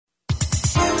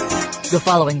The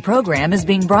following program is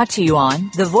being brought to you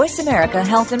on the Voice America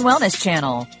Health and Wellness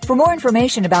Channel. For more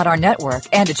information about our network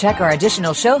and to check our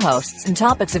additional show hosts and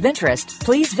topics of interest,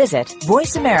 please visit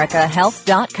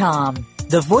voiceamericahealth.com.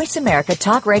 The Voice America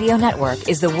Talk Radio Network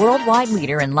is the worldwide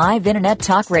leader in live Internet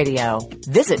talk radio.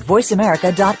 Visit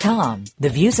voiceamerica.com. The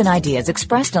views and ideas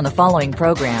expressed on the following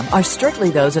program are strictly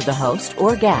those of the host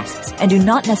or guests and do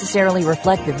not necessarily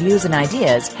reflect the views and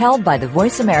ideas held by the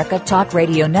Voice America Talk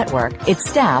Radio Network, its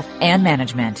staff, and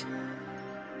management.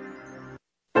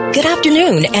 Good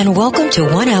afternoon and welcome to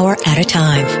 1 Hour at a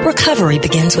Time. Recovery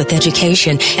begins with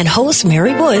education, and host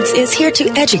Mary Woods is here to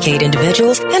educate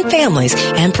individuals and families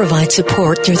and provide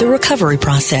support through the recovery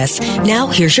process. Now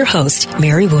here's your host,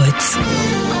 Mary Woods.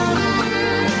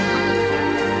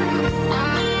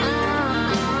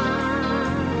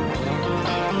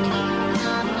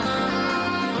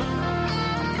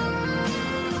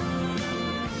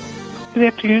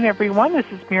 Good afternoon, everyone. This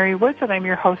is Mary Woods, and I'm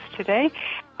your host today.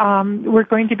 We're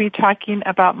going to be talking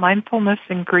about mindfulness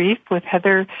and grief with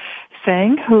Heather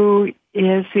Stang, who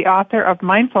is the author of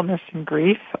Mindfulness and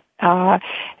Grief.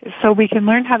 So we can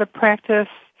learn how to practice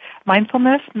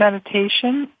mindfulness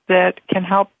meditation that can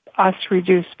help us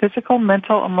reduce physical,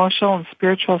 mental, emotional, and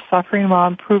spiritual suffering while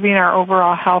improving our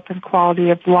overall health and quality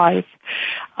of life.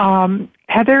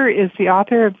 Heather is the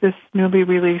author of this newly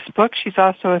released book. She's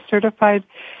also a certified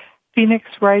Phoenix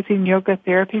Rising Yoga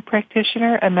Therapy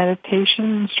practitioner, a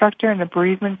meditation instructor, and a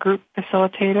bereavement group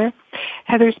facilitator.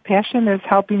 Heather's passion is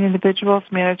helping individuals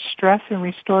manage stress and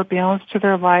restore balance to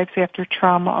their lives after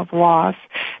trauma of loss.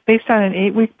 Based on an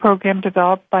 8-week program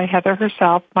developed by Heather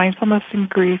herself, Mindfulness and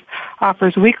Grief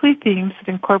offers weekly themes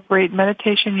that incorporate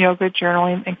meditation, yoga,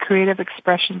 journaling, and creative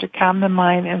expression to calm the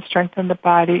mind and strengthen the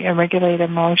body and regulate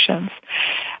emotions.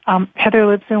 Heather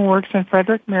lives and works in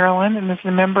Frederick, Maryland, and is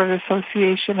a member of the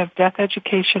Association of Death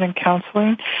Education and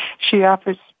Counseling. She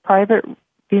offers private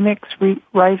Phoenix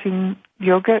Rising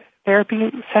yoga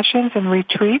therapy sessions and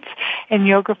retreats and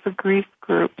yoga for grief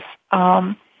groups.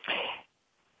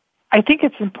 I think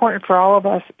it's important for all of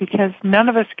us because none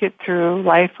of us get through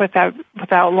life without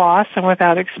loss and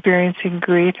without experiencing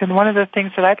grief. And one of the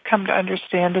things that I've come to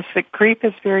understand is that grief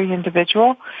is very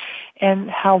individual, and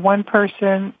how one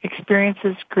person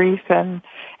experiences grief and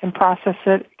process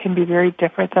it can be very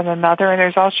different than another. And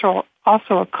there's also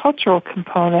a cultural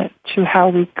component to how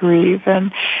we grieve.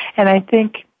 And I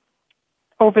think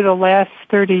over the last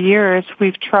 30 years,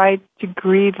 we've tried to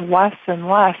grieve less and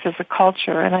less as a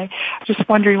culture. And I'm just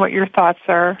wondering what your thoughts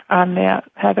are on that,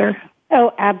 Heather.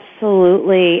 Oh,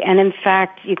 absolutely. And in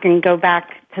fact, you can go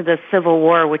back to the Civil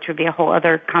War, which would be a whole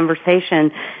other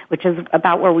conversation, which is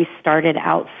about where we started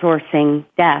outsourcing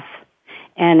death.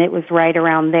 And it was right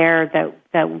around there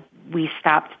that we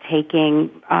stopped taking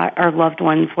our loved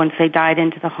ones once they died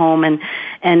into the home. And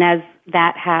as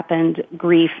that happened,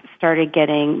 grief started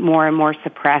getting more and more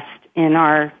suppressed in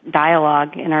our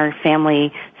dialogue, in our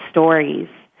family stories.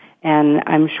 And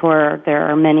I'm sure there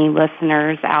are many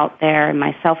listeners out there, and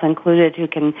myself included, who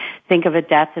can think of a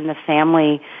death in the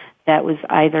family that was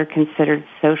either considered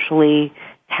socially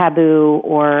taboo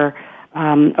or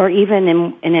even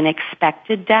in an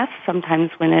expected death.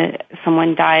 Sometimes when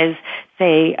someone dies,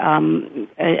 say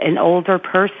an older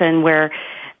person, where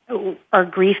our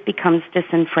grief becomes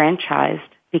disenfranchised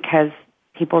because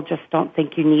people just don't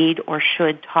think you need or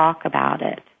should talk about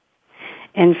it.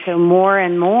 And so more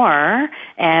and more,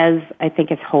 as I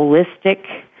think as holistic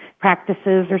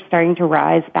practices are starting to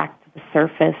rise back to the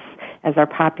surface as our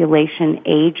population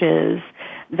ages,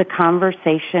 the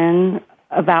conversation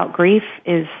about grief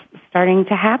is starting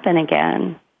to happen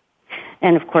again.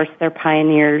 And of course, they're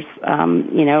pioneers,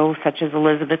 such as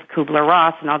Elizabeth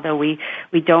Kubler-Ross. And although we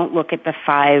don't look at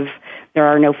there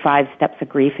are no 5 steps of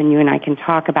grief, and you and I can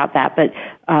talk about that. But,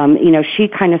 she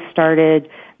kind of started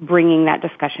bringing that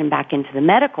discussion back into the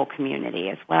medical community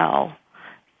as well.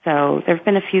 So there's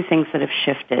been a few things that have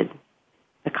shifted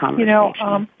the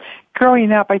conversation.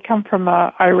 Growing up, I come from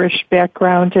an Irish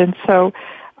background, and so,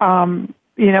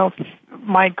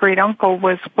 my great uncle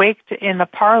was waked in the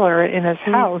parlor in his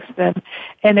house,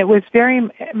 and it was very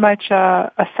much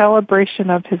a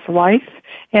celebration of his life.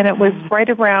 And it was right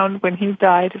around when he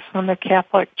died, is when the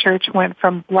Catholic Church went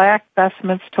from black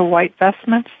vestments to white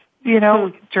vestments,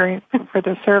 for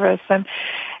the service,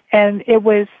 and it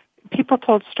was. People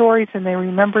told stories and they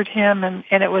remembered him, and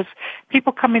it was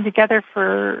people coming together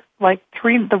for like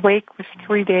the wake was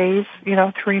 3 days,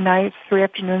 3 nights, 3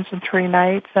 afternoons and 3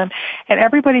 nights, and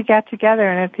everybody got together,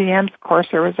 and at the end, of course,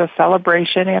 there was a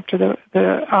celebration after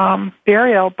the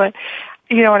burial. But,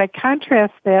 and I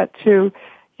contrast that to,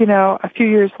 a few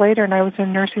years later, and I was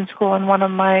in nursing school, and one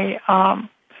of my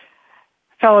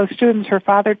fellow students, her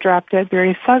father dropped dead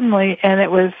very suddenly,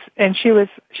 and she was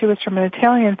from an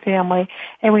Italian family,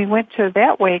 and we went to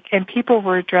that wake, and people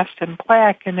were dressed in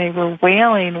black, and they were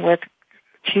wailing with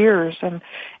tears, and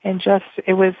just,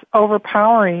 it was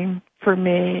overpowering for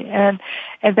me. And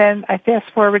then I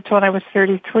fast forward to when I was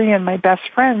 33, and my best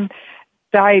friend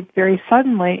died very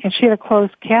suddenly, and she had a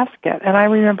closed casket, and I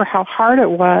remember how hard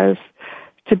it was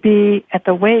to be at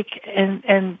the wake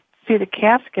and see the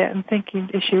casket and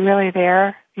thinking, is she really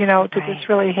there? Did this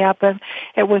really happen?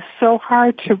 It was so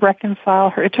hard to reconcile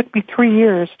her. It took me 3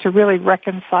 years to really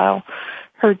reconcile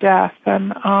her death.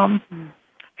 And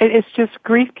it's just,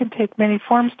 grief can take many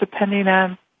forms depending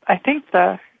on, I think,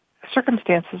 the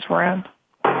circumstances we're in.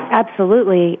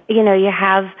 Absolutely. You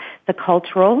have the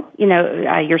cultural,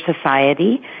 your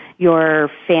society,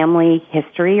 your family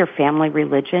history, your family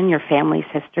religion, your family's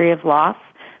history of loss,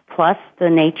 plus the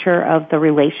nature of the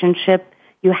relationship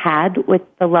you had with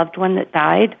the loved one that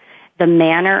died, the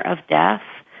manner of death,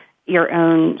 your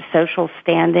own social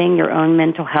standing, your own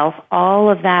mental health, all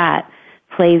of that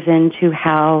plays into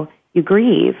how you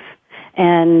grieve.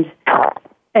 And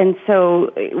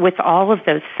so with all of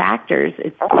those factors,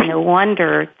 it's no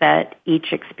wonder that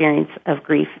each experience of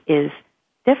grief is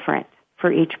different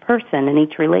for each person and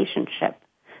each relationship.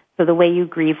 So the way you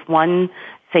grieve one,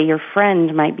 say your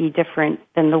friend, might be different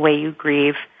than the way you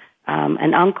grieve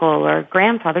an uncle or a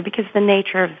grandfather, because the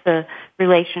nature of the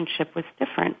relationship was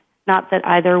different. Not that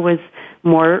either was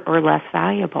more or less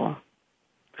valuable.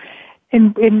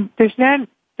 And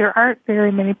there aren't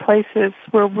very many places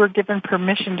where we're given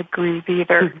permission to grieve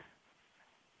either.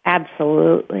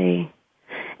 Absolutely.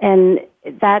 And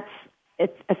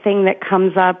it's a thing that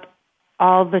comes up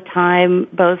all the time,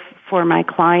 both for my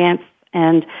clients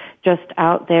and just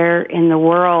out there in the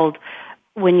world.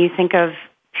 When you think of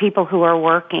people who are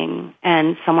working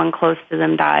and someone close to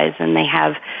them dies and they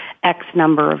have X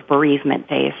number of bereavement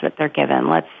days that they're given,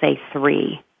 let's say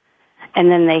 3,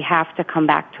 and then they have to come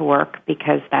back to work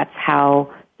because that's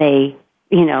how they,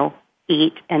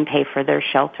 eat and pay for their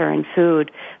shelter and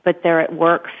food, but they're at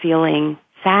work feeling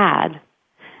sad.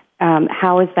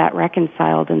 How is that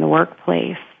reconciled in the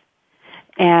workplace?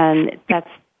 And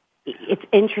it's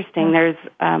interesting. There's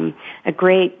a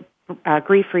great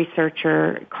grief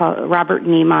researcher called Robert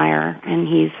Niemeyer, and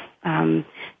he's done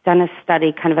a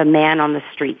study, kind of a man on the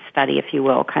street study, if you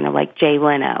will, kind of like Jay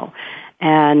Leno.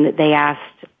 And they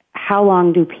asked, how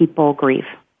long do people grieve?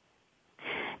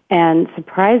 And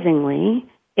surprisingly,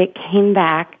 it came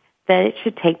back that it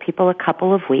should take people a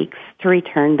couple of weeks to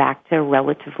return back to a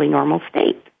relatively normal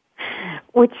state,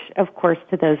 which, of course,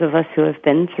 to those of us who have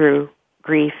been through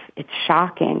grief, it's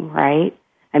shocking, right?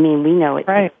 I mean, we know it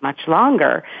takes much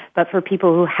longer, but for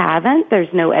people who haven't, there's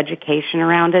no education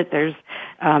around it. There's,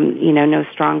 no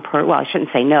strong well, I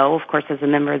shouldn't say no. Of course, as a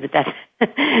member of the death,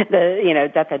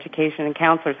 death education and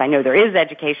counselors, I know there is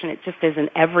education. It just isn't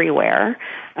everywhere.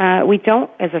 We don't,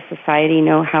 as a society,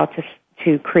 know how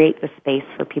to create the space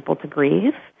for people to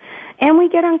grieve, and we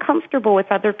get uncomfortable with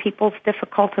other people's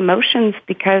difficult emotions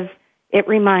because it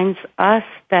reminds us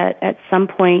that at some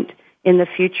point in the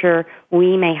future,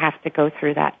 we may have to go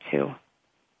through that too.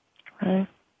 Right.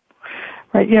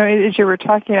 As you were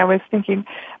talking, I was thinking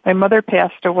my mother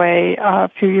passed away a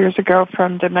few years ago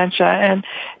from dementia, and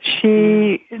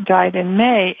she died in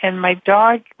May, and my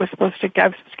dog was supposed to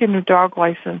get a new dog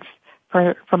license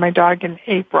for my dog in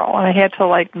April, and I had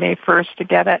to May 1st to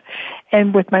get it.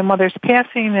 And with my mother's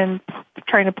passing and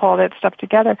trying to pull all that stuff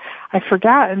together, I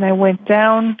forgot, and I went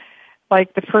down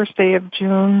the first day of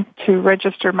June to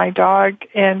register my dog,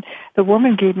 and the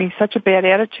woman gave me such a bad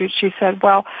attitude. She said,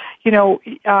 well,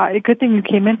 a good thing you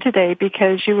came in today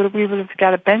because we would have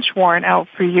got a bench warrant out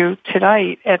for you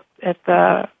tonight at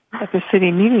the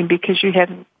city meeting because you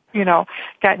hadn't,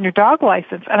 gotten your dog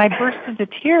license. And I burst into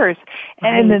tears.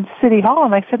 And then City Hall,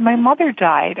 and I said, my mother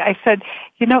died. I said,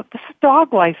 this is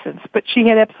dog license. But she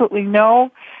had absolutely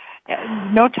no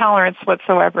tolerance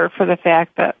whatsoever for the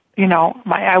fact that,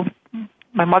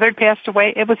 my mother had passed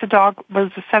away. It was a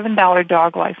 $7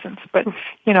 dog license, but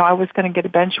I was going to get a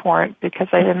bench warrant because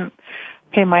I didn't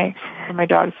pay for my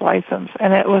dog's license,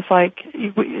 and it was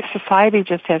society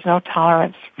just has no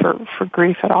tolerance for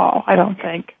grief at all. I don't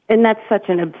think, and that's such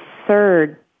an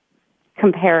absurd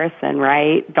comparison,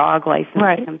 right? Dog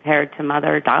license compared to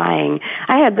mother dying.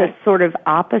 I had this sort of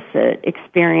opposite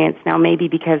experience now, maybe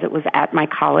because it was at my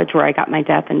college where I got my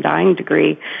death and dying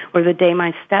degree, where the day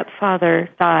my stepfather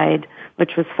died,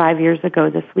 which was 5 years ago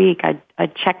this week, I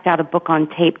checked out a book on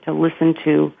tape to listen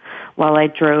to while I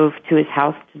drove to his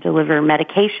house to deliver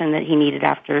medication that he needed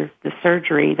after the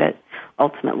surgery that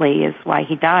ultimately is why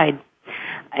he died.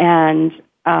 And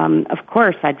of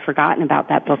course, I'd forgotten about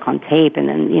that book on tape, and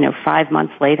then, 5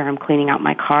 months later, I'm cleaning out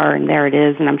my car, and there it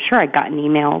is, and I'm sure I'd gotten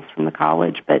emails from the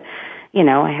college, but,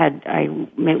 I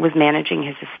was managing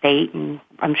his estate, and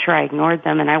I'm sure I ignored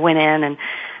them, and I went in, and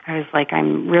I was like,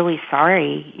 I'm really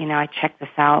sorry, I checked this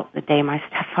out the day my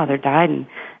stepfather died, and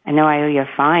I know I owe you a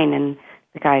fine, and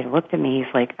the guy looked at me,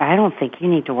 he's like, I don't think you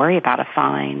need to worry about a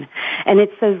fine. And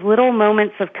it's those little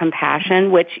moments of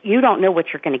compassion, which you don't know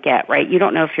what you're going to get, right? You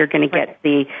don't know if you're going to get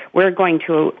we were going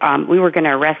to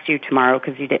arrest you tomorrow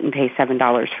because you didn't pay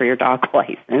 $7 for your dog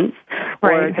license.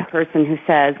 Right. Or the person who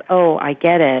says, oh, I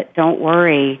get it, don't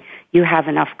worry, you have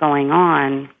enough going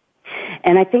on.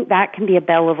 And I think that can be a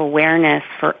bell of awareness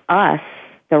for us,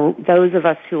 those of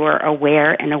us who are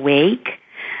aware and awake,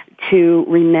 to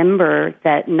remember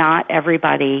that not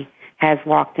everybody has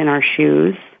walked in our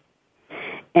shoes.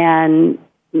 And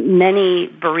many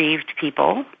bereaved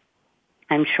people,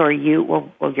 I'm sure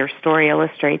your story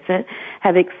illustrates it,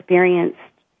 have experienced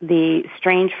the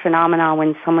strange phenomena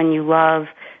when someone you love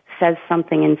says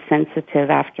something insensitive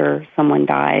after someone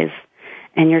dies.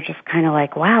 And you're just kind of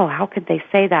like, wow, how could they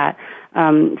say that?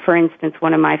 For instance,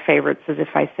 one of my favorites is if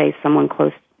I say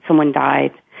someone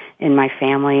died in my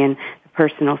family, and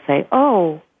person will say,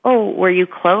 oh, were you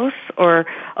close? Or,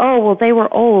 oh, well, they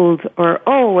were old. Or,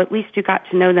 oh, at least you got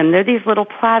to know them. They're these little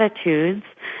platitudes,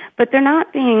 but they're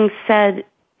not being said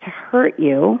to hurt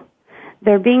you.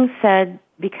 They're being said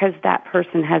because that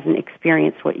person hasn't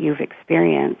experienced what you've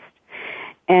experienced.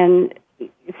 And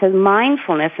so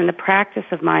mindfulness and the practice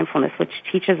of mindfulness, which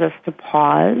teaches us to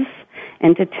pause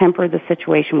and to temper the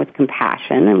situation with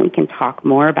compassion, and we can talk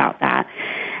more about that,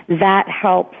 that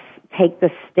helps take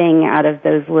the sting out of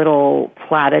those little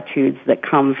platitudes that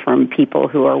come from people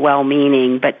who are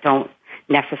well-meaning but don't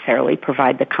necessarily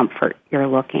provide the comfort you're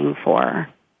looking for.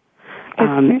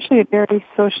 It's usually a very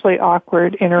socially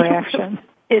awkward interaction.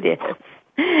 It is.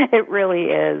 It really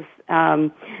is.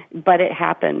 But it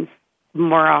happens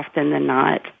more often than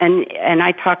not. And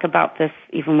I talk about this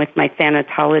even with my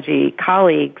thanatology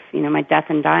colleagues, my death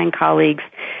and dying colleagues,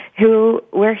 who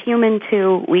we're human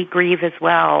too. We grieve as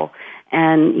well.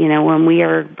 And, when we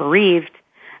are bereaved,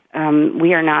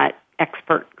 we are not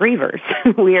expert grievers.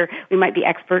 We might be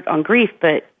expert on grief,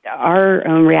 but our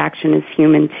own reaction is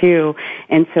human too.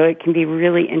 And so it can be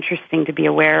really interesting to be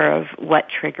aware of what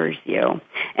triggers you.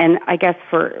 And I guess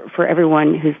for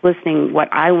everyone who's listening,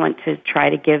 what I want to try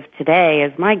to give today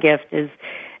as my gift is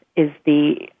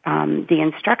the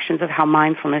instructions of how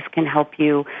mindfulness can help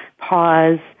you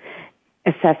pause,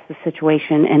 assess the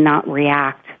situation, and not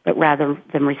react, but rather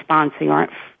than respond, so you aren't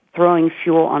throwing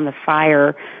fuel on the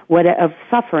fire of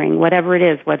suffering, whatever it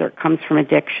is, whether it comes from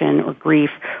addiction or grief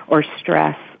or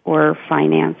stress or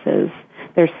finances.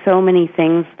 There's so many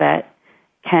things that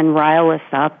can rile us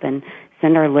up and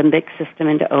send our limbic system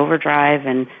into overdrive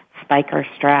and spike our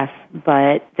stress,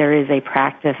 but there is a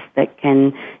practice that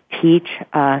can teach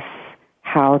us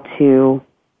how to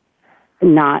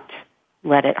not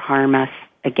let it harm us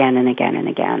again and again and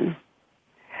again.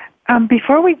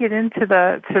 Before we get into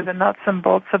the nuts and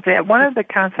bolts of that, one of the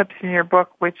concepts in your book,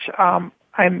 which I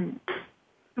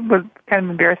was kind of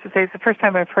embarrassed to say, it's the first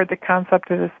time I've heard the concept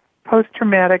of this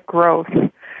post-traumatic growth.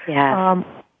 Yeah.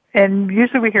 And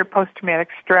usually we hear post-traumatic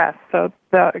stress. So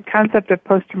the concept of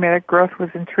post-traumatic growth was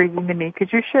intriguing to me.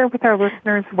 Could you share with our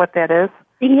listeners what that is?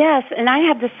 Yes, and I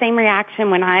had the same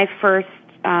reaction when I first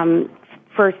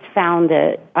found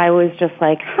it. I was just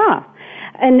like, huh.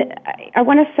 And I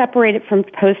want to separate it from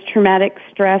post-traumatic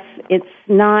stress.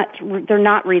 They're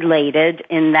not related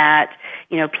in that,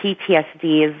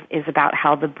 PTSD is about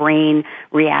how the brain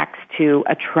reacts to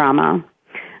a trauma.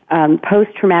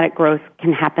 Post-traumatic growth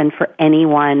can happen for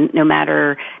anyone, no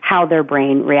matter how their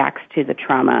brain reacts to the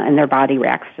trauma and their body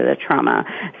reacts to the trauma.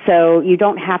 So you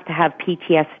don't have to have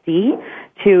PTSD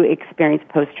to experience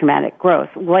post-traumatic growth.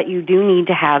 What you do need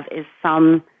to have is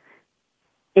some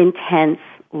intense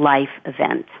life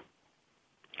event.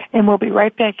 And we'll be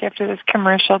right back after this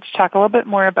commercial to talk a little bit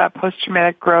more about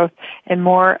post-traumatic growth and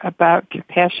more about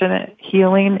compassionate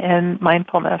healing and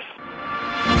mindfulness.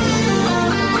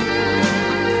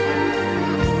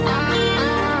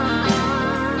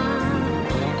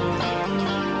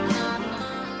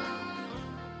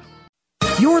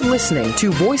 You're listening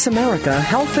to Voice America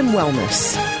Health and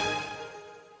Wellness.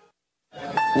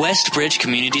 Westbridge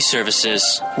Community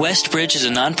Services. Westbridge is a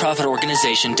nonprofit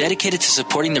organization dedicated to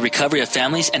supporting the recovery of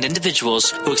families and individuals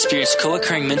who experience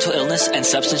co-occurring mental illness and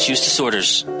substance use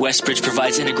disorders. Westbridge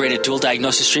provides integrated dual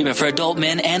diagnosis treatment for adult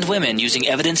men and women using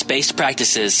evidence-based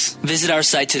practices. Visit our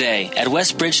site today at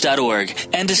westbridge.org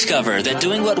and discover that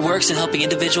doing what works in helping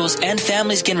individuals and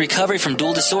families gain recovery from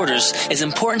dual disorders is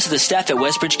important to the staff at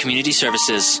Westbridge Community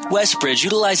Services. Westbridge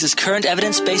utilizes current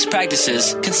evidence-based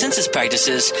practices, consensus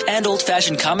practices, and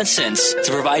old-fashioned common sense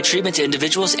to provide treatment to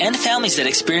individuals and families that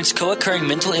experience co-occurring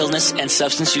mental illness and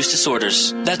substance use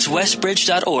disorders. That's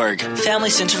westbridge.org,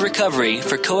 family-centered recovery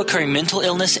for co-occurring mental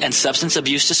illness and substance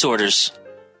abuse disorders.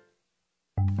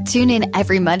 Tune in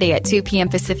every Monday at 2 p.m.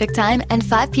 Pacific Time and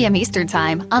 5 p.m. Eastern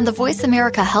Time on the Voice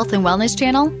America Health and Wellness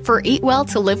Channel for Eat Well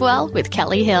to Live Well with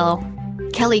Kelly Hill.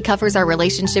 Kelly covers our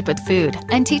relationship with food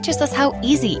and teaches us how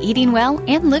easy eating well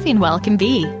and living well can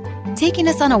be, taking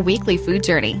us on a weekly food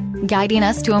journey, guiding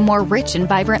us to a more rich and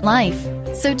vibrant life.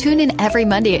 So tune in every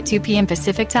Monday at 2 p.m.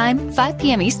 Pacific Time, 5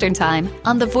 p.m. Eastern Time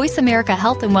on the Voice America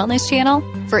Health and Wellness Channel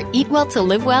for Eat Well to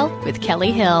Live Well with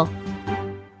Kelly Hill.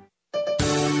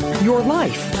 Your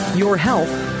life, your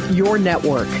health, your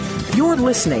network. You're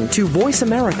listening to Voice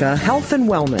America Health and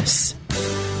Wellness.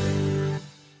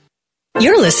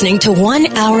 You're listening to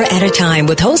 1 Hour at a Time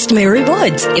with host Mary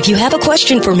Woods. If you have a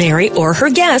question for Mary or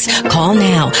her guest, call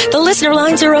now. The listener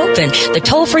lines are open. The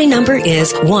toll-free number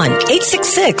is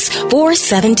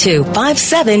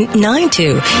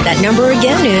 1-866-472-5792. That number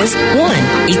again is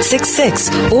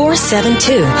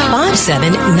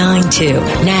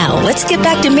 1-866-472-5792. Now, let's get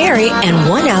back to Mary and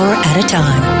 1 Hour at a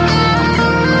Time.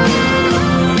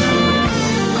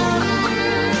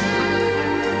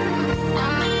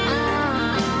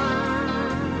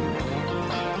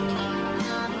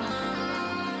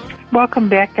 Welcome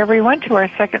back, everyone, to our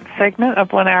second segment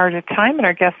of 1 Hour at a Time. And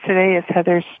our guest today is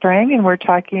Heather Stang, and we're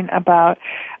talking about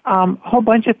a whole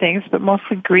bunch of things, but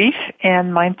mostly grief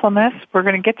and mindfulness. We're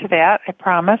going to get to that, I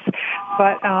promise.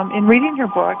 But in reading her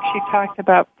book, she talked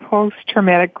about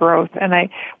post-traumatic growth, and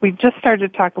we just started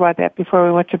to talk about that before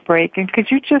we went to break. And could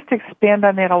you just expand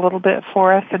on that a little bit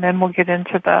for us, and then we'll get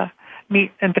into the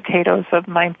meat and potatoes of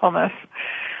mindfulness.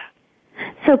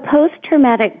 So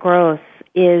post-traumatic growth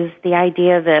is the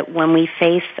idea that when we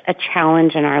face a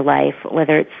challenge in our life,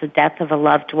 whether it's the death of a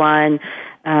loved one,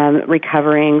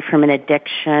 recovering from an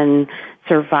addiction,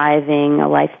 surviving a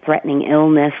life-threatening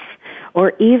illness,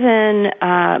 or even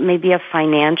maybe a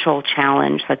financial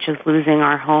challenge such as losing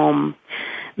our home,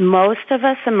 most of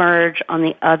us emerge on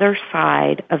the other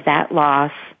side of that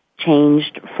loss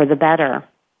changed for the better.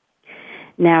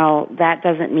 Now, that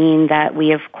doesn't mean that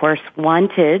we, of course,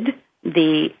 wanted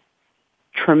the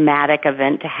traumatic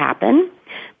event to happen,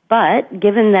 but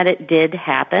given that it did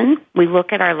happen, we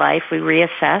look at our life, we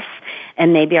reassess,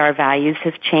 and maybe our values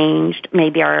have changed,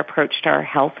 maybe our approach to our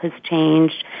health has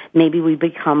changed, maybe we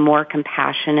become more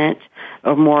compassionate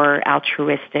or more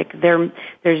altruistic. There's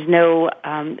no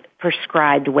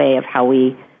prescribed way of how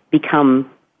we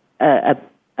become a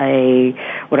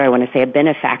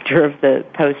benefactor of the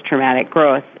post-traumatic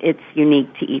growth. It's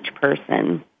unique to each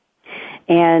person.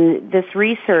 And this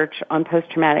research on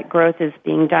post-traumatic growth is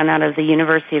being done out of the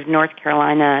University of North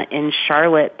Carolina in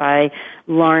Charlotte by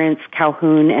Lawrence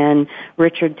Calhoun and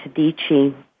Richard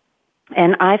Tedici.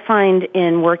 And I find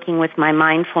in working with my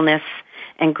mindfulness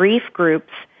and grief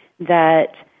groups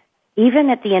that even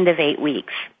at the end of 8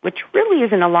 weeks, which really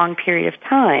isn't a long period of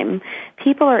time,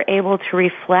 people are able to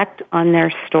reflect on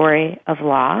their story of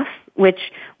loss,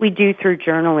 which we do through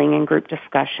journaling and group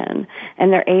discussion,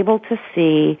 and they're able to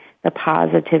see the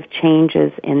positive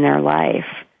changes in their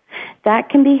life. That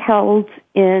can be held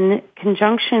in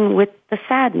conjunction with the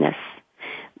sadness.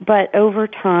 But over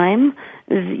time,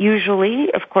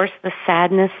 usually, of course, the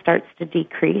sadness starts to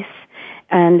decrease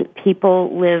and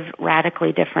people live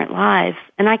radically different lives.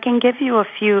 And I can give you a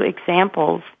few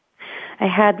examples. I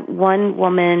had one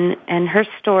woman, and her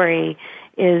story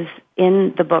is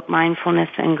in the book Mindfulness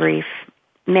and Grief,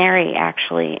 Mary,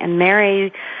 actually. And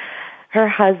Mary, her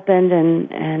husband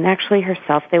and actually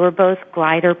herself, they were both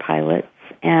glider pilots,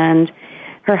 and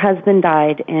her husband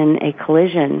died in a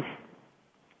collision.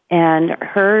 And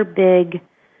her big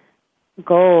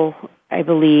goal, I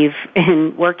believe,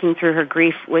 in working through her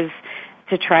grief was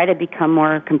to try to become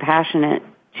more compassionate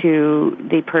to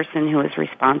the person who was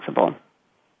responsible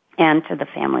and to the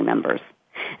family members.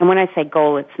 And when I say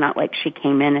goal, it's not like she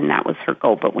came in and that was her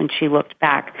goal, but when she looked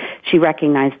back, she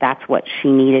recognized that's what she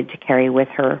needed to carry with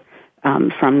her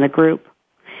from the group.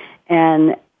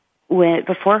 And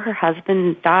before her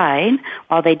husband died,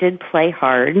 while they did play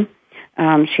hard,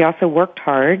 she also worked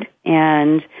hard,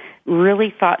 and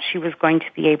really thought she was going to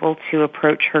be able to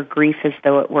approach her grief as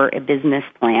though it were a business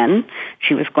plan.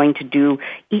 She was going to do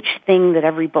each thing that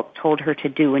every book told her to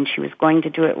do, and she was going to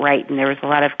do it right, and there was a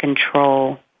lot of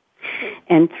control.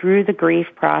 And through the grief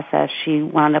process, she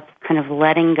wound up kind of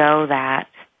letting go that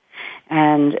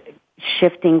and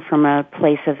shifting from a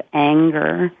place of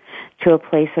anger to a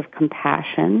place of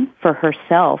compassion for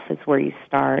herself is where you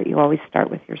start. You always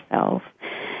start with yourself.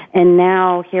 And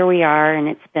now here we are, and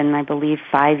it's been, I believe,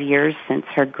 5 years since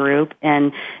her group,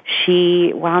 and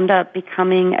she wound up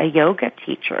becoming a yoga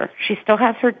teacher. She still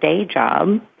has her day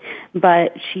job,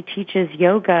 but she teaches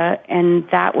yoga, and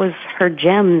that was her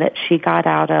gem that she got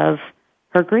out of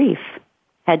her grief.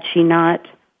 Had she not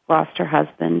lost her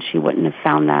husband, she wouldn't have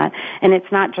found that. And it's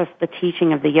not just the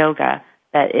teaching of the yoga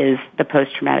that is the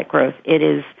post-traumatic growth. It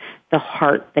is the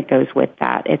heart that goes with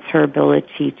that. It's her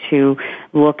ability to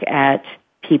look at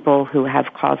people who have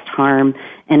caused harm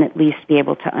and at least be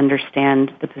able to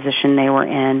understand the position they were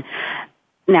in.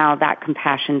 Now, that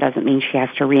compassion doesn't mean she has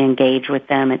to re-engage with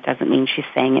them. It doesn't mean she's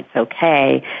saying it's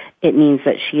okay. It means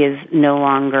that she is no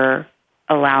longer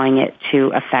allowing it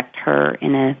to affect her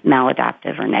in a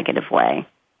maladaptive or negative way.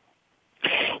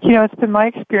 You know, it's been my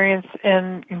experience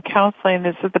in counseling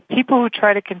is that the people who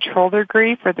try to control their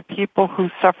grief are the people who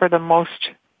suffer the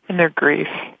most in their grief.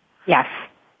 Yes.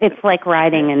 It's like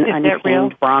riding an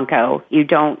untamed bronco. You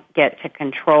don't get to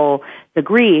control the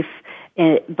grief,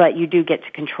 but you do get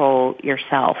to control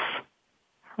yourself.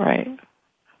 Right.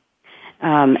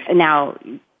 Now,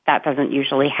 that doesn't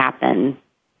usually happen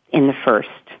in the first,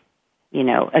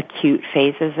 acute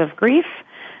phases of grief.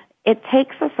 It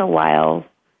takes us a while,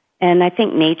 and I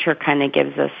think nature kind of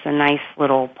gives us a nice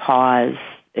little pause.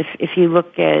 If you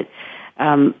look at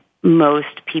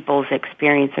most people's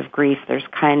experience of grief, there's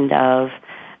kind of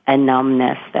a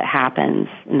numbness that happens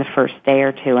in the first day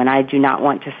or two. And I do not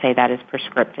want to say that is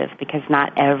prescriptive because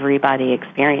not everybody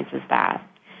experiences that.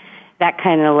 That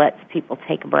kind of lets people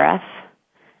take a breath,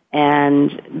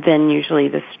 and then usually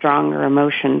the stronger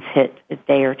emotions hit a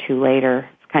day or two later.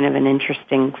 It's kind of an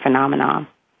interesting phenomenon.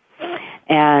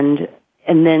 And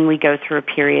then we go through a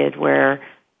period where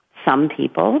some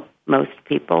people, most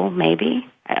people maybe,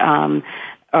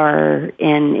 are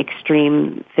in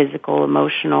extreme physical,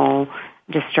 emotional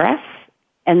distress,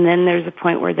 and then there's a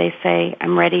point where they say,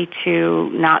 I'm ready to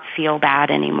not feel bad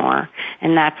anymore,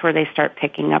 and that's where they start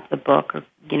picking up the book or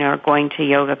going to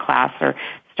yoga class or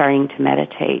starting to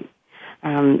meditate.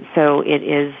 So it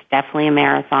is definitely a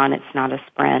marathon. It's not a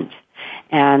sprint,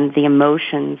 and the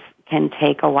emotions can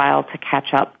take a while to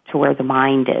catch up to where the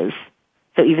mind is.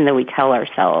 So even though we tell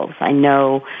ourselves, I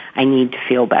know I need to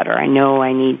feel better, I know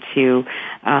I need to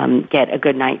get a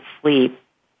good night's sleep,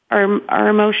 our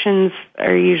emotions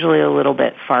are usually a little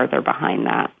bit farther behind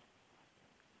that.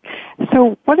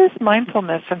 So what is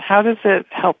mindfulness, and how does it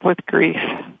help with grief?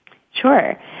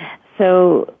 Sure.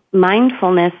 So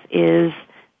mindfulness is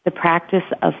the practice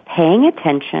of paying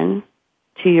attention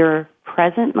to your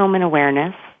present moment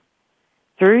awareness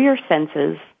through your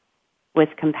senses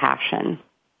with compassion.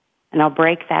 And I'll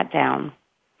break that down.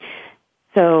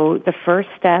 So the first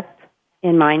step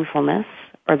in mindfulness,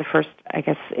 or the first,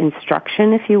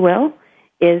 instruction, if you will,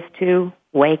 is to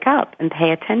wake up and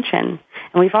pay attention.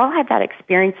 And we've all had that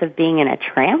experience of being in a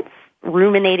trance,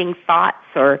 ruminating thoughts,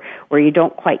 or where you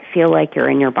don't quite feel like you're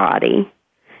in your body.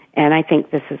 And I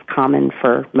think this is common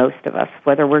for most of us.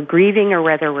 Whether we're grieving or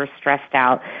whether we're stressed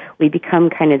out, we become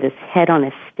kind of this head on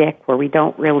a stick where we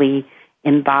don't really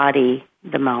embody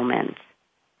the moment.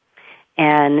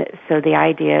 And so the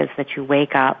idea is that you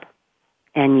wake up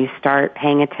and you start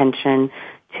paying attention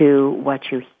to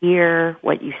what you hear,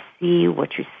 what you see,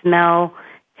 what you smell,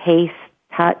 taste,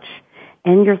 touch,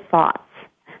 and your thoughts.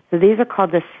 So these are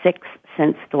called the 6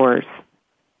 sense doors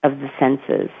of the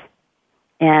senses.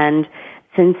 And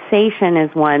sensation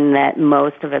is one that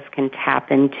most of us can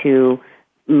tap into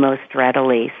most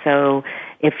readily. So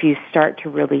if you start to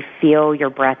really feel your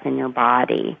breath in your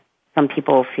body, some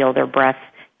people feel their breath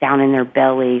down in their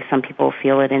belly, some people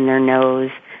feel it in their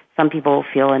nose, some people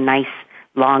feel a nice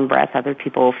long breath, other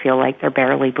people feel like they're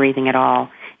barely breathing at all.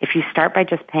 If you start by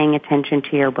just paying attention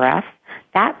to your breath,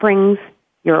 that brings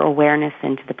your awareness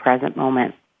into the present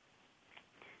moment.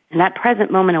 And that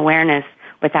present moment awareness,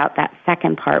 without that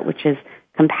second part, which is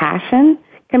compassion,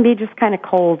 can be just kind of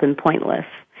cold and pointless.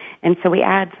 And so we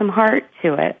add some heart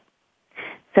to it.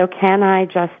 So can I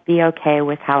just be okay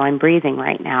with how I'm breathing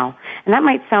right now? And that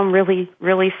might sound really,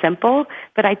 really simple,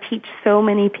 but I teach so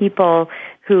many people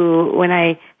who, when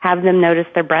I have them notice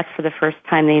their breath for the first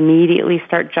time, they immediately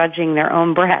start judging their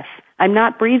own breath. I'm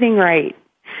not breathing right.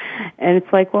 And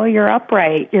it's like, well, you're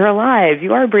upright, you're alive,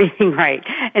 you are breathing right.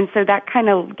 And so that kind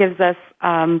of gives us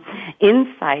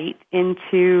insight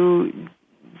into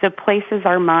the places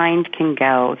our mind can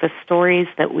go, the stories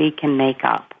that we can make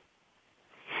up.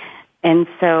 And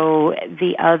so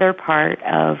the other part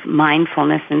of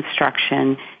mindfulness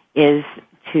instruction is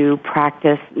to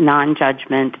practice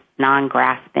non-judgment,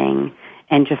 non-grasping,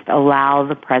 and just allow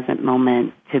the present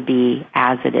moment to be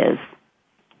as it is.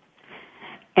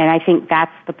 And I think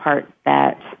that's the part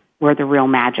where the real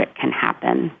magic can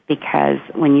happen, because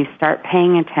when you start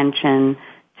paying attention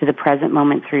to the present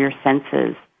moment through your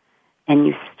senses, and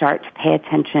you start to pay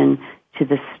attention to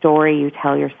the story you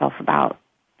tell yourself about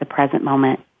the present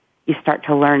moment, you start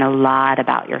to learn a lot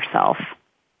about yourself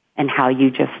and how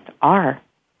you just are.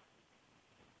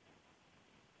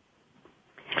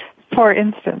 For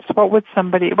instance, what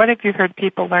have you heard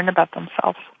people learn about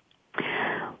themselves?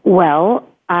 Well,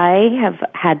 I have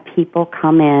had people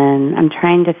come in. I'm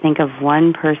trying to think of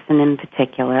one person in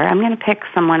particular. I'm going to pick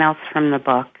someone else from the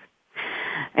book.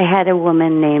 I had a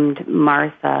woman named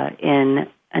Martha in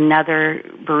another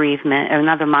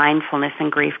mindfulness and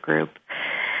grief group.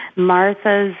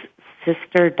 Martha's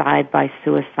sister died by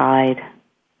suicide.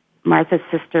 Martha's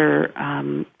sister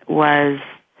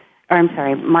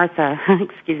Martha,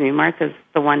 Martha's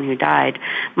the one who died.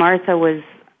 Martha was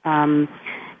an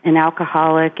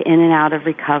alcoholic in and out of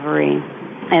recovery,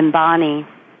 and Bonnie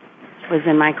was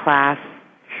in my class.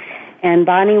 And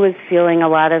Bonnie was feeling a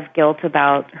lot of guilt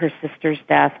about her sister's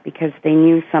death because they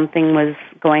knew something was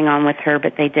going on with her,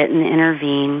 but they didn't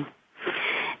intervene.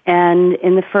 And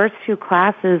in the first few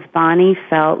classes, Bonnie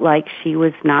felt like she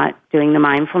was not doing the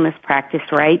mindfulness practice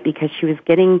right because she was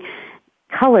getting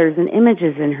colors and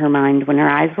images in her mind when her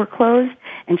eyes were closed,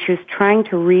 and she was trying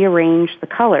to rearrange the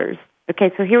colors.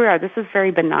 Okay, so here we are. This is very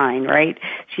benign, right?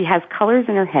 She has colors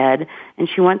in her head, and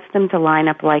she wants them to line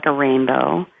up like a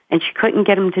rainbow, and she couldn't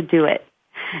get them to do it.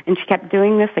 And she kept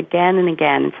doing this again and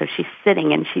again, and so she's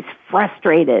sitting, and she's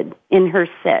frustrated in her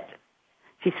sit.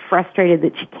 She's frustrated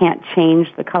that she can't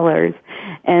change the colors.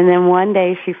 And then one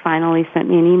day she finally sent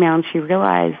me an email, and she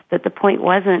realized that the point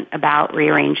wasn't about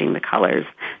rearranging the colors.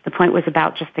 The point was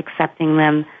about just accepting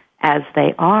them as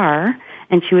they are.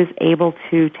 And she was able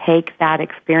to take that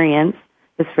experience,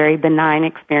 this very benign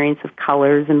experience of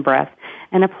colors and breath,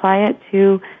 and apply it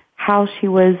to how she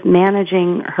was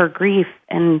managing her grief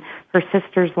and her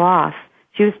sister's loss.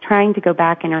 She was trying to go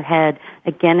back in her head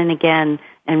again and again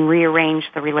and rearrange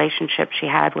the relationship she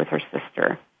had with her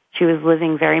sister. She was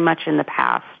living very much in the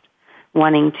past,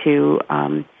 wanting to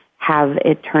have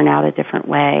it turn out a different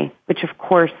way, which of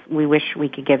course we wish we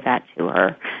could give that to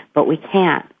her, but we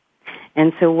can't.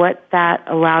 And so what that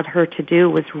allowed her to do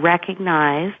was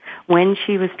recognize when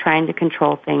she was trying to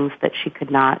control things that she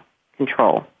could not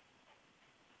control.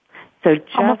 So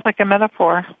almost like a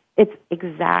metaphor. It's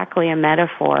exactly a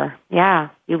metaphor. Yeah,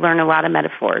 you learn a lot of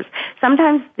metaphors.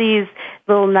 Sometimes these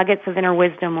little nuggets of inner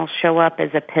wisdom will show up as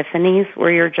epiphanies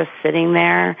where you're just sitting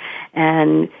there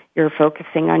and you're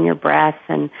focusing on your breath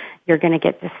and you're going to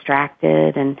get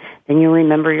distracted, and then you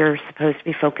remember you're supposed to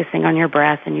be focusing on your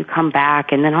breath, and you come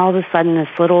back, and then all of a sudden this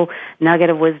little nugget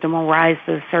of wisdom will rise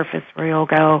to the surface where you'll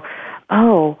go,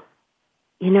 oh,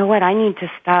 you know what, I need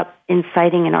to stop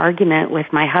inciting an argument with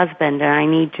my husband, and I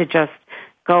need to just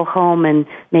go home and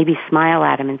maybe smile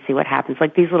at him and see what happens.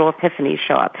 Like these little epiphanies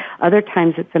show up. Other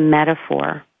times it's a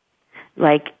metaphor,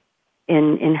 like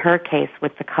in her case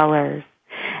with the colors.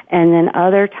 And then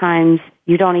other times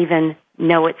you don't even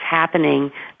know it's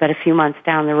happening, but a few months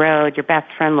down the road, your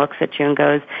best friend looks at you and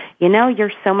goes, you know,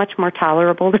 you're so much more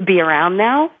tolerable to be around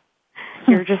now.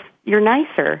 You're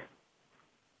nicer.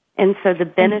 And so the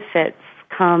benefits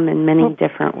come in many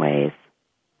different ways.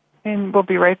 And we'll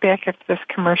be right back after this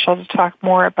commercial to talk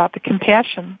more about the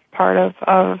compassion part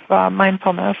of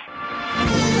mindfulness.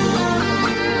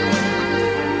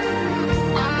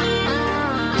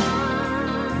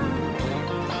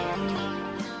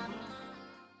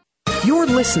 You're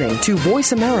listening to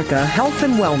Voice America Health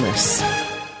and Wellness.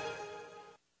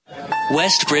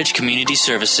 Westbridge Community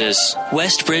Services.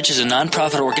 Westbridge is a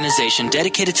nonprofit organization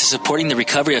dedicated to supporting the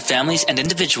recovery of families and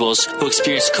individuals who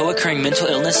experience co-occurring mental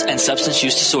illness and substance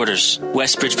use disorders.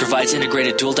 Westbridge provides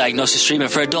integrated dual diagnosis treatment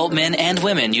for adult men and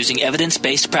women using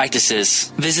evidence-based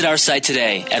practices. Visit our site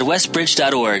today at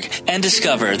westbridge.org and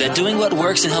discover that doing what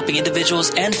works in helping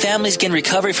individuals and families gain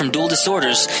recovery from dual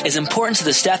disorders is important to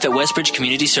the staff at Westbridge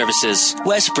Community Services.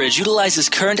 Westbridge utilizes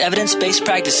current evidence-based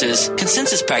practices,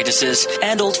 consensus practices,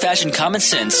 and old-fashioned common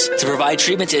sense to provide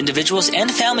treatment to individuals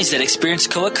and families that experience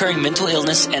co-occurring mental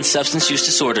illness and substance use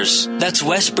disorders. That's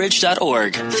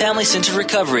westbridge.org, Family Centered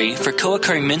Recovery for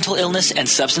co-occurring mental illness and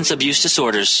substance abuse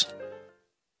disorders.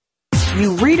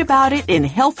 You read about it in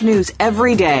health news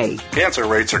every day. Cancer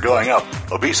rates are going up.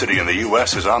 Obesity in the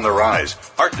U.S. is on the rise.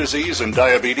 Heart disease and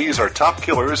diabetes are top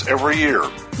killers every year.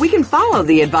 We can follow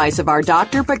the advice of our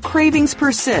doctor, but cravings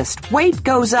persist. Weight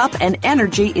goes up and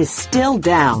energy is still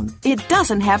down. It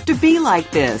doesn't have to be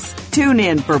like this. Tune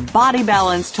in for Body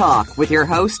Balance Talk with your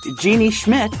host, Jeannie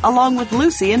Schmidt, along with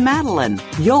Lucy and Madeline.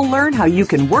 You'll learn how you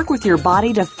can work with your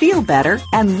body to feel better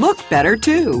and look better,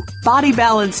 too. Body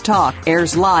Balance Talk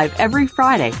airs live every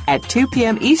Friday at 2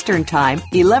 p.m. Eastern Time,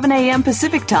 11 a.m.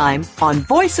 Pacific Time on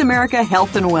Voice America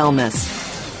Health and Wellness.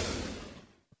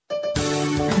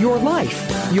 Your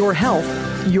life, your health,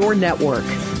 your network.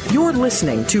 You're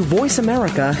listening to Voice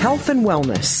America Health and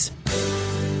Wellness.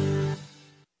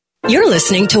 You're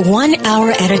listening to 1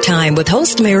 Hour at a Time with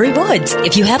host Mary Woods.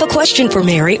 If you have a question for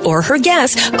Mary or her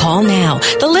guest, call now.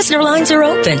 The listener lines are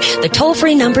open. The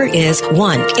toll-free number is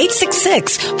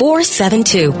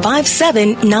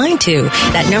 1-866-472-5792.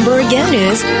 That number again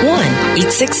is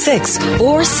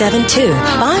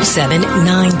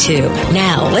 1-866-472-5792.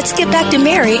 Now, let's get back to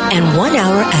Mary and 1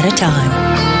 Hour at a Time.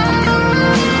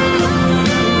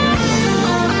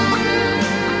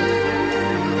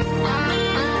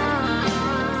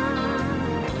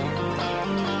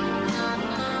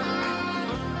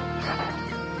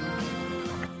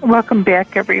 Welcome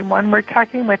back, everyone. We're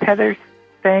talking with Heather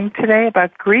Stang today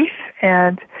about grief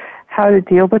and how to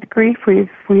deal with grief.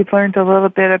 We've learned a little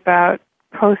bit about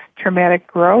post-traumatic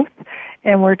growth,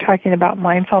 and we're talking about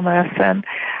mindfulness. And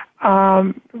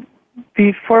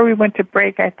before we went to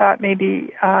break, I thought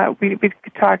maybe we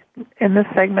could talk in this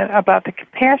segment about the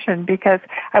compassion, because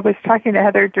I was talking to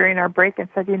Heather during our break and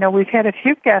said, we've had a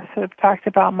few guests that have talked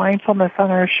about mindfulness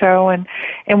on our show, and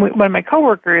one of my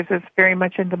coworkers is very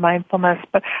much into mindfulness,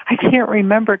 but I can't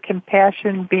remember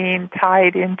compassion being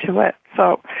tied into it.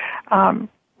 So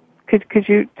could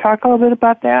you talk a little bit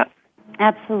about that?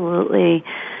 Absolutely.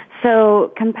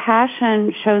 So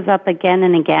compassion shows up again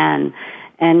and again.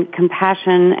 And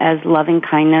compassion as loving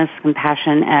kindness,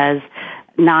 compassion as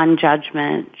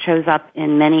non-judgment shows up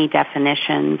in many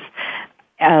definitions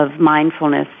of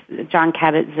mindfulness. John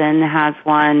Kabat-Zinn has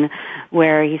one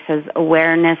where he says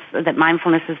awareness, that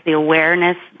mindfulness is the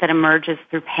awareness that emerges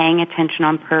through paying attention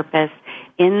on purpose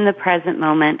in the present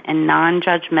moment and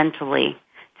non-judgmentally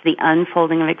to the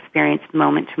unfolding of experience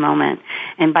moment to moment.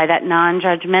 And by that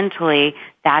non-judgmentally,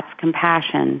 that's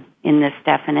compassion in this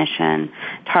definition.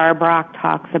 Tara Brach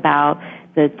talks about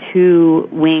the two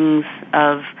wings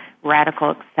of radical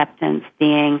acceptance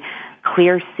being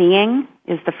clear seeing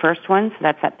is the first one, so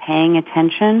that's that paying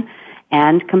attention,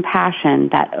 and compassion,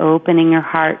 that opening your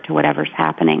heart to whatever's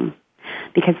happening.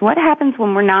 Because what happens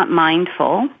when we're not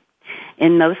mindful,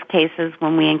 in most cases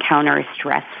when we encounter a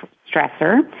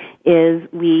stressor, is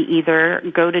we either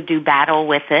go to do battle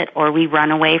with it or we run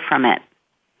away from it.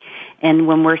 And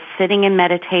when we're sitting in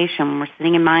meditation, when we're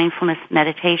sitting in mindfulness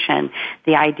meditation,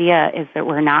 the idea is that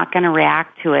we're not going to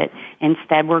react to it.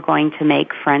 Instead, we're going to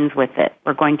make friends with it.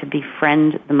 We're going to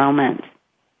befriend the moment.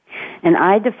 And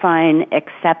I define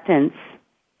acceptance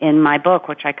in my book,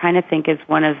 which I kind of think is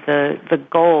one of the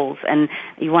goals. And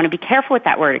you want to be careful with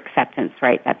that word acceptance,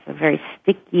 right? That's a very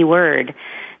sticky word.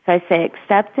 So I say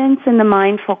acceptance in the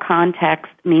mindful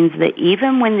context means that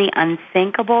even when the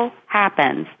unthinkable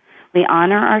happens, we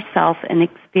honor ourselves and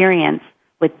experience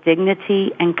with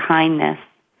dignity and kindness.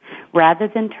 Rather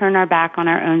than turn our back on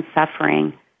our own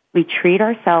suffering, we treat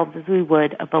ourselves as we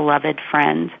would a beloved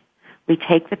friend. We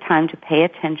take the time to pay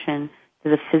attention to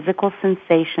the physical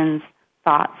sensations,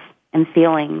 thoughts, and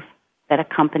feelings that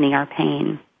accompany our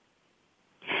pain.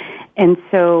 And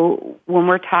so when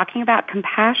we're talking about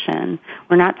compassion,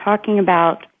 we're not talking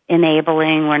about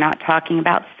enabling, we're not talking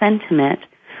about sentiment,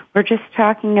 we're just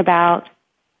talking about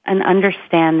an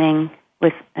understanding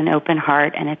with an open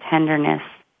heart and a tenderness.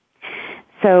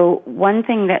 So one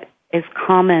thing that is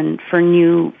common for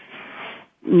new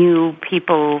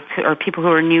people or people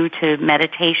who are new to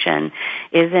meditation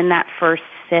is in that first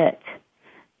sit,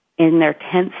 in their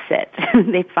 10th sit,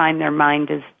 they find their mind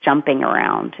is jumping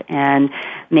around, and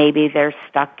maybe they're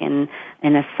stuck in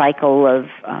a cycle of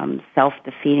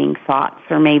self-defeating thoughts,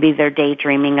 or maybe they're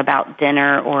daydreaming about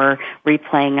dinner or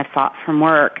replaying a thought from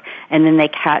work, and then they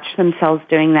catch themselves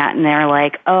doing that, and they're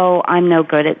like, oh, I'm no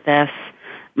good at this.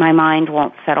 My mind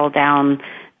won't settle down.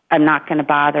 I'm not going to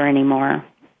bother anymore.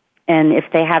 And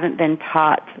if they haven't been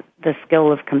taught the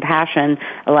skill of compassion,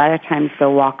 a lot of times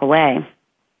they'll walk away.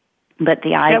 But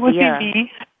the idea... That would be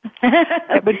me.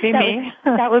 That would be me.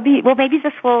 That would be, well, maybe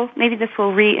this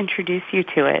will reintroduce you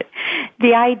to it.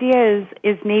 The idea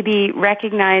is maybe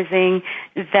recognizing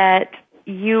that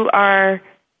you are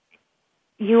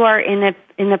in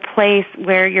a place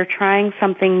where you're trying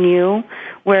something new,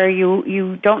 where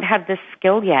you don't have this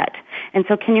skill yet. And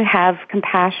so can you have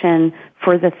compassion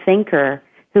for the thinker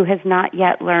who has not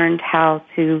yet learned how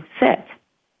to sit?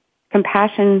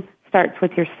 Compassion starts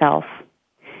with yourself.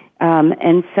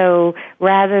 And so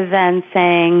rather than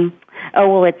saying, oh,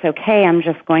 well, it's okay, I'm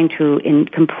just going to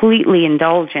completely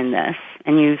indulge in this,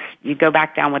 and you go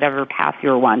back down whatever path you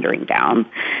were wandering down,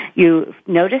 you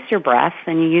notice your breath,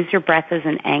 and you use your breath as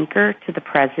an anchor to the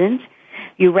present.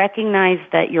 You recognize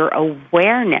that your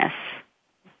awareness,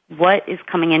 what is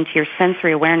coming into your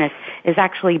sensory awareness, is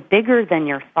actually bigger than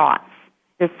your thoughts.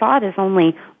 Your thought is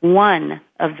only one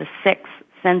of the 6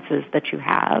 senses that you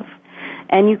have.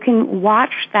 And you can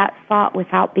watch that thought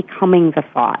without becoming the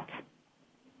thought.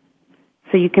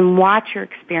 So you can watch your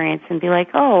experience and be like,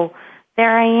 oh,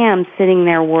 there I am sitting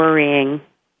there worrying.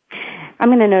 I'm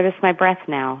going to notice my breath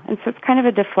now. And so it's kind of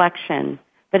a deflection,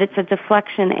 but it's a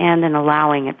deflection and an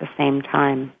allowing at the same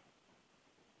time.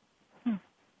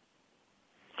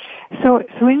 So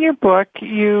in your book,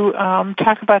 you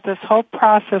talk about this whole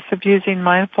process of using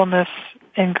mindfulness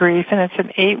in grief, and it's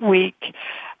an 8-week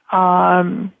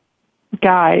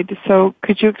guide. So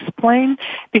could you explain,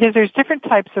 because there's different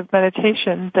types of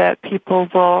meditation that people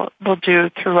will do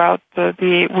throughout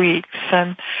the 8 weeks,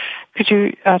 and could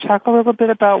you talk a little bit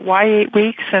about why 8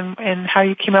 weeks and how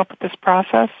you came up with this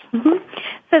process? Mm-hmm.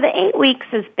 So the 8 weeks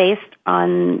is based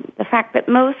on the fact that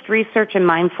most research in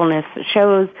mindfulness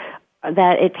shows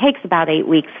that it takes about 8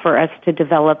 weeks for us to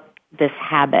develop this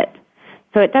habit.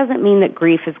 So it doesn't mean that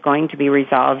grief is going to be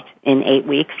resolved in 8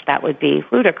 weeks. That would be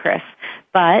ludicrous.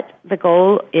 But the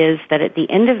goal is that at the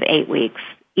end of 8 weeks,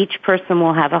 each person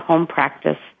will have a home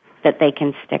practice that they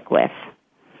can stick with.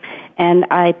 And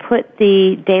I put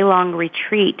the day-long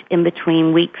retreat in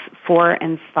between weeks 4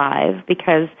 and 5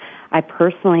 because I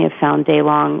personally have found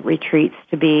day-long retreats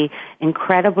to be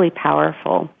incredibly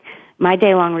powerful. My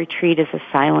day-long retreat is a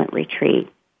silent retreat.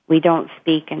 We don't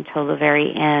speak until the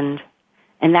very end.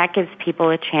 And that gives people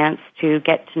a chance to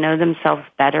get to know themselves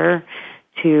better,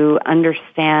 to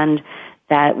understand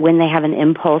that when they have an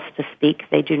impulse to speak,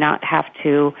 they do not have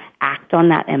to act on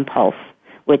that impulse,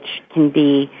 which can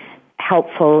be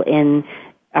helpful in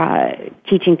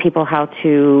teaching people how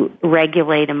to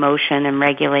regulate emotion and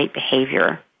regulate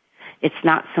behavior. It's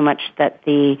not so much that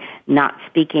the not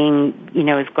speaking,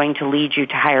 is going to lead you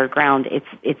to higher ground.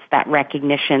 It's that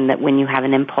recognition that when you have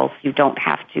an impulse, you don't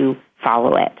have to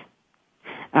follow it.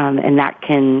 And that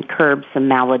can curb some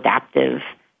maladaptive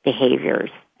behaviors.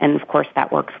 And, of course,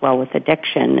 that works well with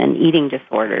addiction and eating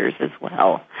disorders as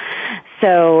well.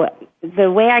 So the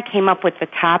way I came up with the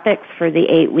topics for the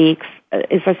 8 weeks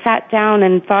is I sat down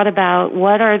and thought about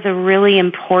what are the really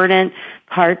important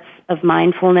parts of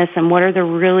mindfulness and what are the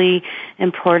really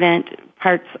important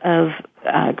parts of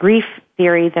grief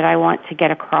theory that I want to get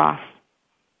across.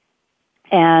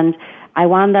 And I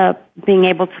wound up being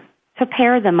able to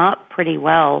pair them up pretty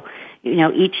well.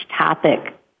 Each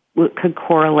topic could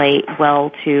correlate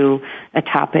well to a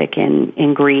topic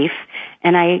in grief.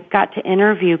 And I got to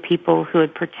interview people who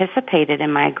had participated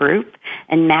in my group,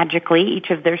 and magically each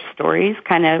of their stories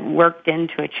kind of worked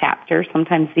into a chapter.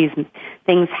 Sometimes these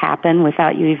things happen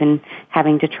without you even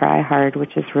having to try hard,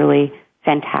 which is really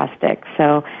fantastic.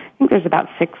 So I think there's about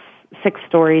six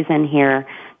stories in here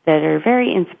that are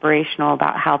very inspirational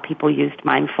about how people used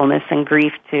mindfulness and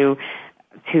grief to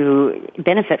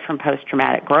benefit from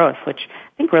post-traumatic growth, which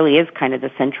I think really is kind of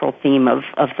the central theme of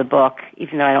the book,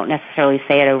 even though I don't necessarily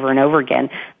say it over and over again.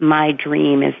 My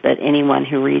dream is that anyone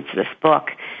who reads this book,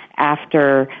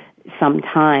 after some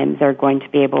time, they're going to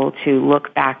be able to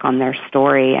look back on their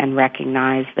story and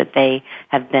recognize that they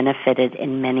have benefited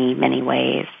in many, many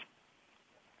ways.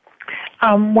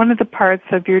 One of the parts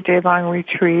of your day-long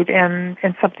retreat and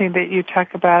something that you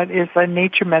talk about is a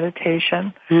nature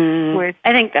meditation. Which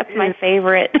I think that's my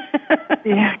favorite.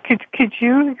 Yeah, could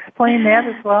you explain that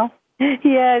as well?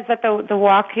 Yeah, is that the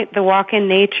walk in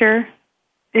nature?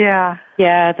 Yeah.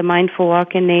 Yeah, the mindful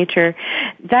walk in nature.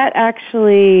 That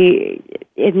actually,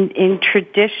 in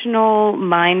traditional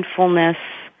mindfulness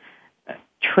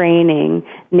training,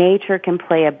 nature can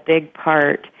play a big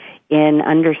part in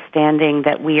understanding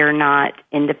that we are not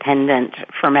independent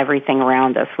from everything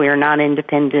around us. We are not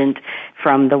independent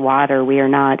from the water. We are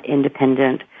not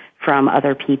independent from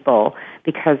other people,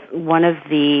 because one of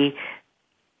the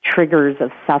triggers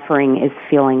of suffering is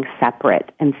feeling separate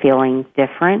and feeling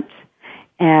different.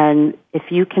 And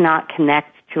if you cannot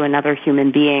connect to another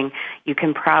human being, you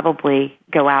can probably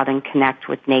go out and connect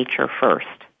with nature first.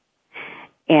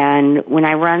 And when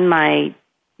I run my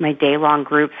day-long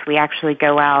groups, we actually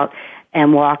go out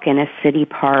and walk in a city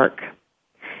park.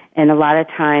 And a lot of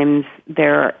times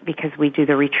because we do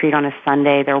the retreat on a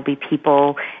Sunday, there will be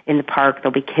people in the park,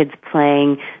 there'll be kids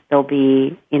playing, there'll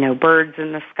be, birds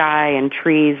in the sky and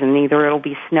trees, and either it'll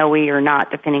be snowy or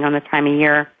not, depending on the time of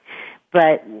year.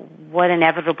 But what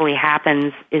inevitably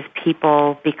happens is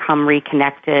people become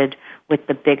reconnected with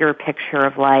the bigger picture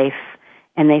of life,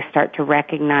 and they start to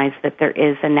recognize that there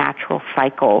is a natural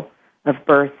cycle of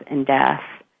birth and death,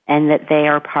 and that they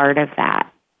are part of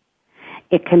that.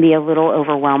 It can be a little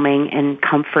overwhelming and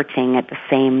comforting at the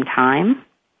same time.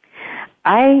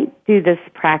 I do this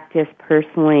practice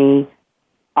personally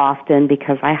often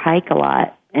because I hike a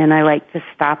lot, and I like to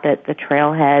stop at the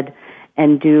trailhead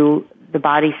and do the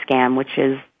body scan, which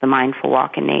is the mindful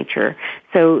walk in nature.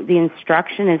 So the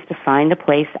instruction is to find a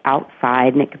place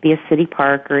outside, and it could be a city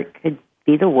park or it could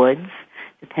be the woods,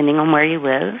 depending on where you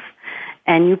live,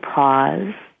 and you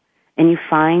pause and you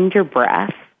find your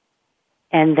breath.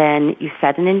 And then you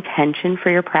set an intention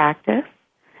for your practice.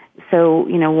 So,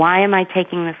 why am I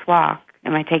taking this walk?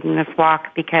 Am I taking this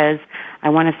walk because I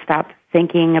want to stop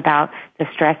thinking about the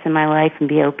stress in my life and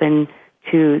be open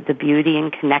to the beauty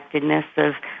and connectedness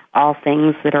of all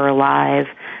things that are alive?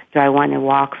 Do I want to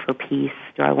walk for peace?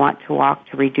 Do I want to walk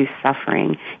to reduce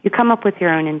suffering? You come up with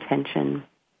your own intention.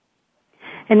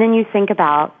 And then you think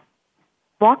about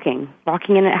walking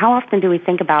in it. How often do we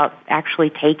think about actually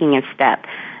taking a step?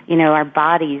 Our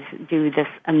bodies do this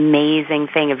amazing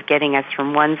thing of getting us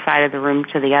from one side of the room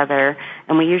to the other,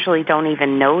 and we usually don't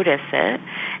even notice it.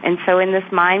 And so in this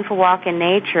mindful walk in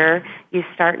nature, you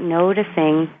start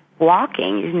noticing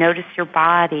walking. You notice your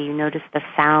body, you notice the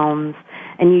sounds,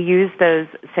 and you use those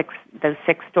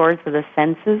six doors of the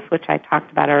senses, which I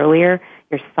talked about earlier,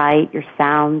 your sight, your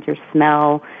sound, your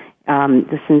smell,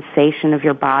 the sensation of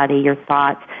your body, your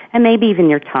thoughts, and maybe even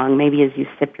your tongue. Maybe as you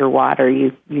sip your water,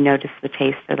 you notice the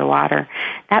taste of the water.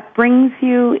 That brings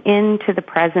you into the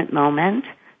present moment,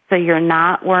 so you're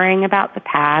not worrying about the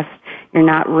past, you're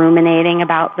not ruminating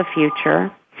about the future.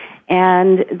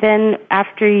 And then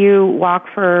after you walk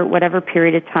for whatever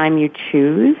period of time you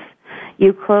choose,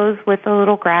 you close with a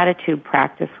little gratitude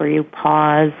practice where you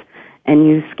pause and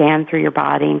you scan through your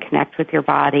body and connect with your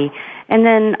body. And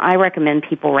then I recommend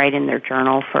people write in their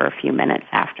journal for a few minutes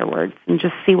afterwards and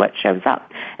just see what shows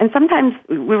up. And sometimes,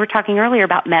 we were talking earlier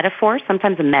about metaphors,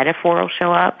 sometimes a metaphor will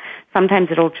show up. Sometimes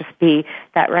it'll just be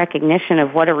that recognition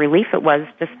of what a relief it was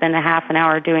to spend a half an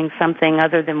hour doing something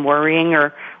other than worrying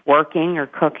or working or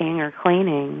cooking or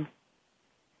cleaning.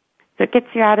 So it gets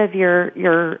you out of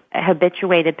your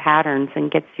habituated patterns and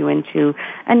gets you into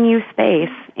a new space,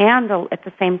 and at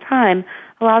the same time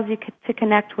allows you to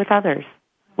connect with others,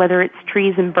 whether it's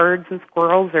trees and birds and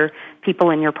squirrels or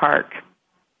people in your park.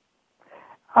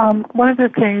 One of the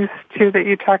things, too, that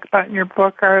you talk about in your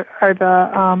book are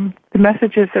the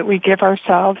messages that we give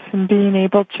ourselves, and being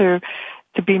able to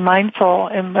be mindful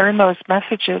and learn those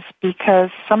messages, because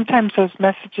sometimes those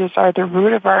messages are the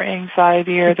root of our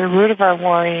anxiety or the root of our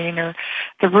worrying or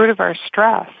the root of our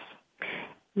stress.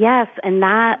 Yes, and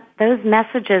those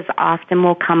messages often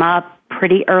will come up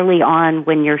pretty early on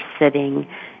when you're sitting.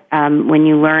 When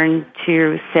you learn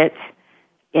to sit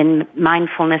in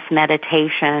mindfulness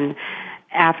meditation,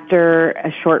 after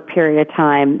a short period of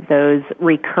time, those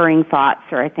recurring thoughts,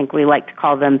 or I think we like to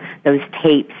call them those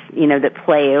tapes, that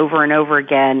play over and over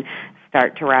again,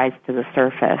 start to rise to the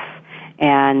surface.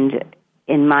 And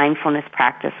in mindfulness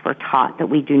practice, we're taught that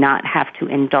we do not have to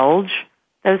indulge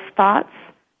those thoughts,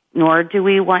 nor do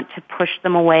we want to push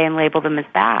them away and label them as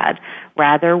bad.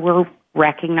 Rather, we're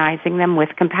recognizing them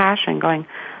with compassion, going,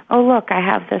 oh, look, I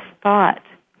have this thought.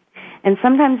 And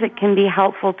sometimes it can be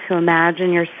helpful to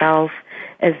imagine yourself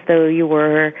as though you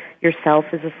were yourself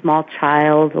as a small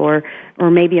child, or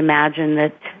maybe imagine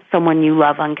that someone you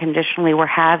love unconditionally were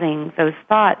having those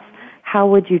thoughts. How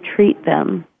would you treat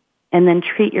them? And then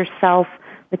treat yourself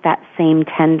with that same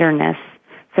tenderness.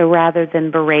 So rather than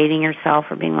berating yourself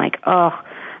or being like, oh,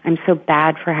 I'm so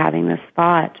bad for having this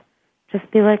thought, just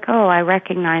be like, oh, I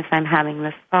recognize I'm having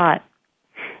this thought.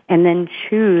 And then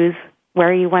choose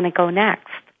where you want to go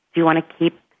next. Do you want to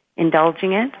keep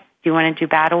indulging it? Do you want to do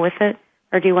battle with it?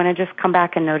 Or do you want to just come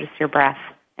back and notice your breath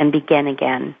and begin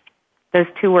again? Those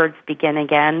two words, begin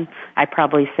again, I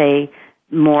probably say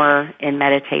more in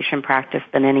meditation practice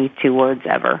than any two words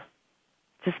ever.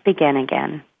 Just begin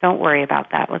again. Don't worry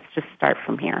about that. Let's just start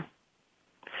from here.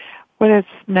 Well, it's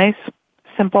a nice,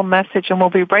 simple message, and we'll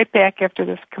be right back after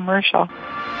this commercial.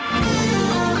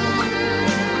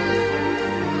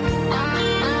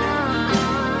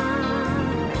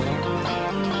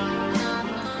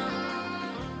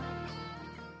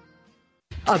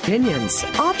 Opinions,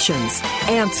 options,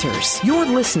 answers. You're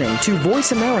listening to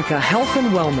Voice America Health and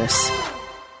Wellness.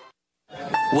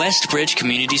 Westbridge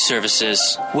Community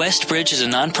Services. Westbridge is a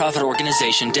nonprofit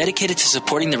organization dedicated to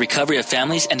supporting the recovery of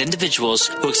families and individuals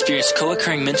who experience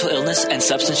co-occurring mental illness and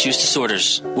substance use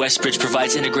disorders. Westbridge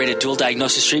provides integrated dual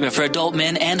diagnosis treatment for adult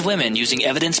men and women using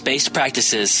evidence-based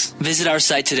practices. Visit our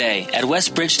site today at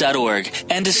westbridge.org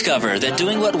and discover that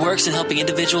doing what works in helping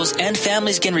individuals and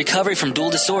families gain recovery from dual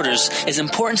disorders is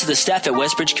important to the staff at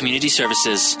Westbridge Community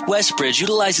Services. Westbridge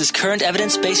utilizes current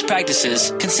evidence-based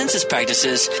practices, consensus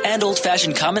practices, and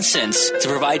old-fashioned common sense to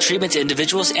provide treatment to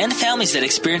individuals and families that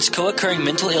experience co-occurring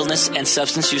mental illness and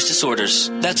substance use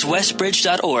disorders. That's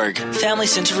westbridge.org,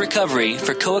 family-centered recovery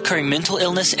for co-occurring mental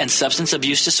illness and substance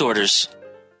abuse disorders.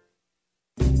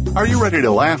 Are you ready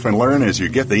to laugh and learn as you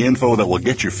get the info that will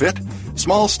get you fit?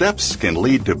 Small steps can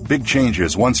lead to big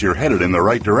changes once you're headed in the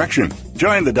right direction.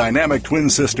 Join the dynamic twin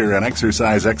sister and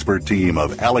exercise expert team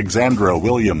of Alexandra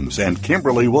Williams and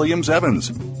Kimberly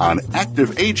Williams-Evans on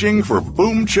Active Aging for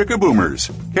Boom Chicka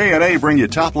Boomers. K&A bring you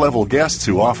top-level guests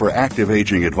who offer active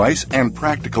aging advice and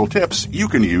practical tips you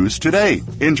can use today.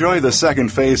 Enjoy the second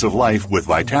phase of life with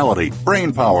vitality,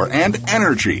 brain power, and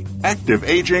energy. Active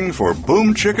Aging for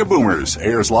Boom Chicka Boomers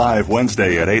airs live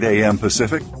Wednesday at 8 a.m.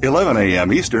 Pacific, 11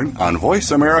 a.m. Eastern on Voice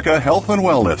America Health and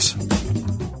Wellness.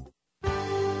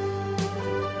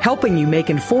 Helping you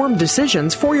make informed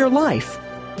decisions for your life.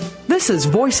 This is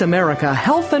Voice America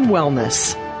Health and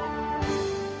Wellness.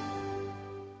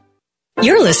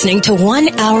 You're listening to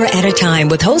 1 Hour at a Time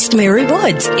with host Mary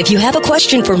Woods. If you have a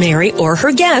question for Mary or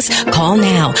her guest, call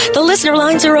now. The listener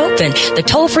lines are open. The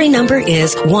toll-free number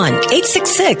is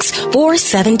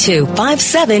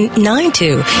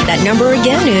 1-866-472-5792. That number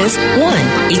again is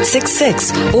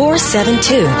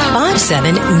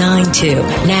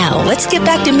 1-866-472-5792. Now, let's get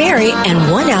back to Mary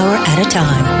and 1 Hour at a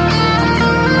Time.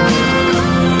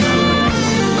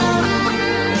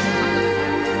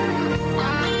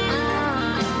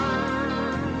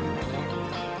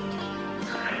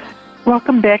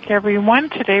 Welcome back, everyone.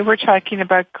 Today we're talking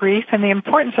about grief and the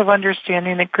importance of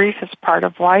understanding that grief is part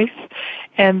of life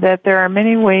and that there are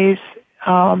many ways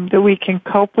that we can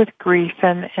cope with grief,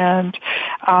 and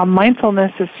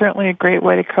mindfulness is certainly a great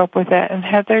way to cope with that. And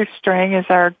Heather Stang is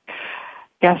our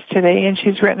guest today, and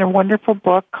she's written a wonderful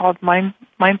book called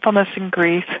Mindfulness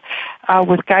Grief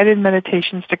with guided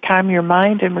meditations to calm your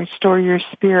mind and restore your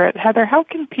spirit. Heather, how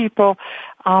can people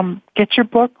get your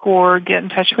book or get in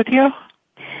touch with you?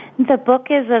 The book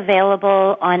is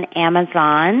available on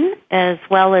Amazon as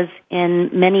well as in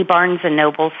many Barnes &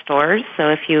 Noble stores. So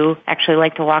if you actually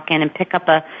like to walk in and pick up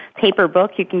a paper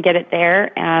book, you can get it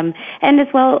there. And as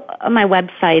well on my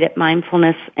website at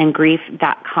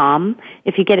mindfulnessandgrief.com.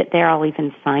 If you get it there, I'll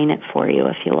even sign it for you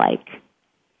if you like.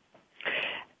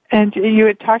 And you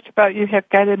had talked about you have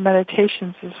guided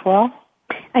meditations as well?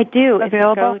 I do.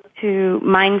 Available? If you go to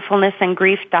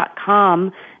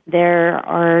mindfulnessandgrief.com, there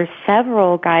are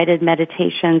several guided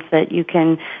meditations that you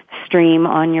can stream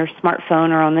on your smartphone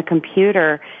or on the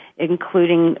computer,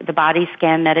 including the body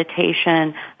scan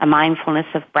meditation, a mindfulness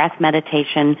of breath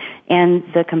meditation, and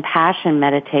the compassion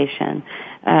meditation.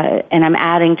 And I'm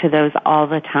adding to those all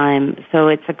the time. So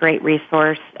it's a great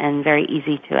resource and very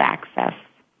easy to access.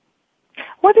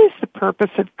 What is the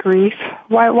purpose of grief?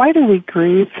 Why do we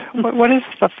grieve? What is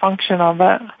the function of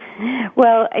it?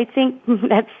 Well, I think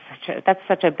that's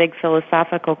such a big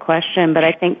philosophical question, but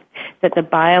I think that the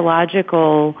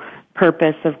biological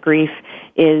purpose of grief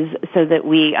is so that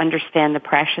we understand the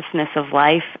preciousness of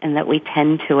life and that we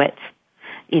tend to it.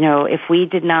 You know, if we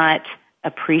did not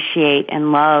appreciate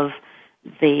and love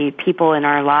the people in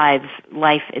our lives,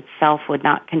 life itself would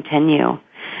not continue.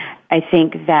 I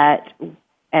think that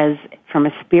as from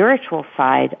a spiritual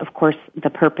side, of course, the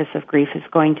purpose of grief is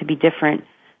going to be different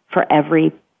for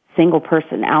every single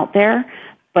person out there,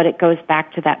 but it goes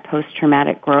back to that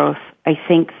post-traumatic growth. I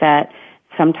think that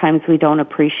sometimes we don't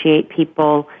appreciate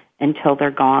people until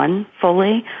they're gone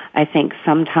fully. I think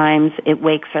sometimes it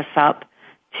wakes us up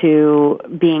to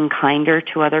being kinder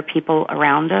to other people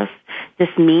around us.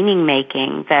 This meaning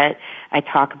making that I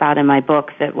talk about in my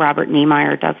book that Robert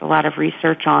Niemeyer does a lot of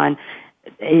research on,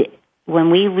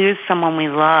 when we lose someone we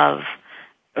love,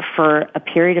 for a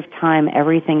period of time,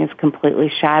 everything is completely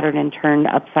shattered and turned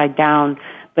upside down.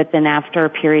 But then after a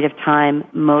period of time,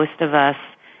 most of us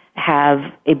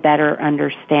have a better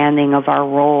understanding of our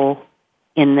role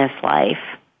in this life.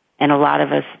 And a lot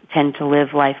of us tend to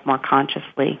live life more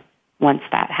consciously once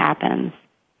that happens.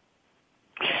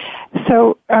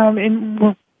 So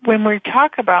when we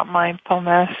talk about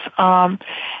mindfulness,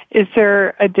 is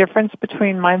there a difference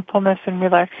between mindfulness and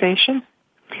relaxation?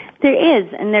 There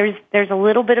is, and there's a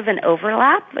little bit of an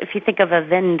overlap. If you think of a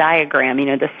Venn diagram,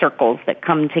 the circles that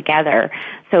come together.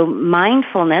 So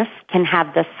mindfulness can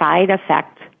have the side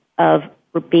effect of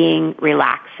being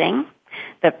relaxing,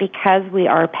 but because we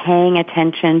are paying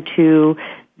attention to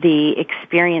the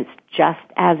experience just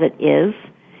as it is,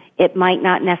 it might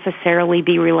not necessarily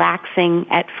be relaxing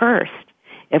at first.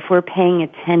 If we're paying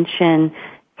attention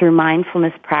through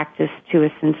mindfulness practice to a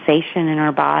sensation in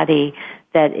our body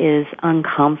that is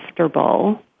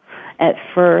uncomfortable, at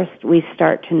first we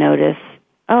start to notice,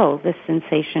 oh, this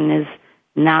sensation is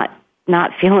not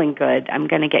feeling good. I'm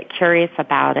going to get curious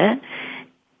about it,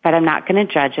 but I'm not going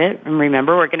to judge it. And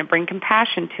remember, we're going to bring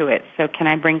compassion to it. So can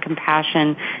I bring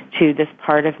compassion to this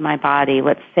part of my body?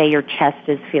 Let's say your chest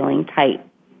is feeling tight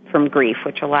from grief,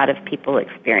 which a lot of people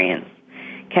experience.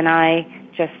 Can I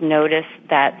just notice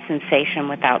that sensation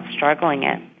without struggling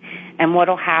it? And what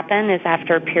will happen is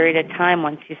after a period of time,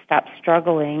 once you stop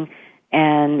struggling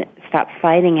and stop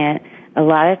fighting it, a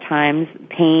lot of times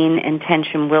pain and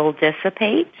tension will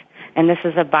dissipate. And this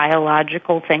is a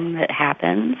biological thing that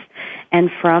happens. And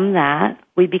from that,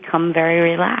 we become very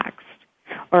relaxed.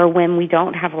 Or when we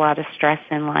don't have a lot of stress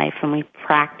in life and we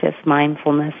practice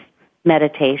mindfulness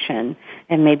meditation,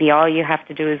 and maybe all you have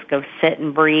to do is go sit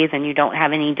and breathe and you don't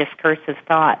have any discursive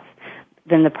thoughts,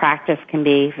 then the practice can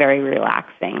be very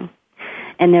relaxing.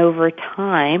 And over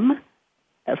time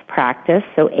of practice,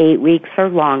 so 8 weeks or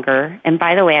longer, and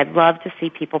by the way, I'd love to see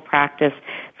people practice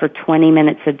for 20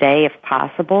 minutes a day if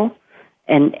possible,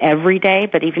 and every day,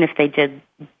 but even if they did,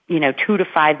 2 to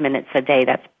 5 minutes a day,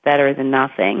 that's better than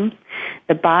nothing.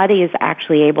 The body is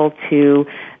actually able to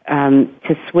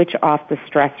switch off the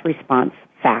stress response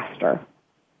faster.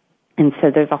 And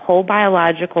so there's a whole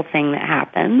biological thing that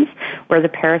happens where the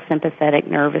parasympathetic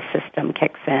nervous system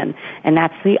kicks in, and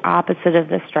that's the opposite of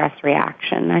the stress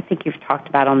reaction. I think you've talked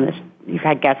about you've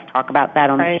had guests talk about that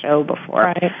on the show before.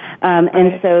 Right.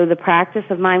 And so the practice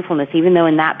of mindfulness, even though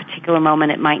in that particular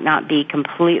moment it might not be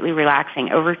completely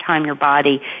relaxing, over time your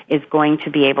body is going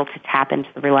to be able to tap into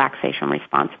the relaxation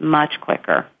response much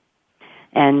quicker,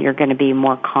 and you're going to be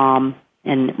more calm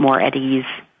and more at ease.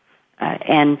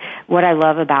 And what I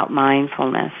love about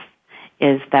mindfulness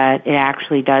is that it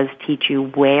actually does teach you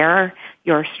where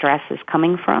your stress is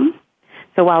coming from.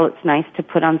 So while it's nice to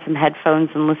put on some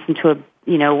headphones and listen to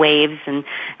waves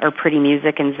or pretty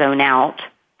music and zone out,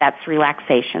 that's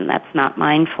relaxation. That's not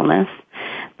mindfulness.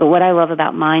 But what I love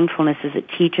about mindfulness is it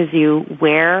teaches you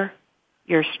where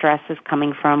your stress is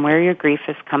coming from, where your grief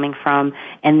is coming from,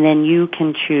 and then you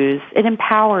can choose. It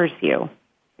empowers you.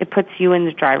 It puts you in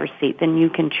the driver's seat. Then you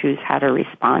can choose how to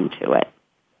respond to it.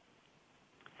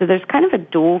 So there's kind of a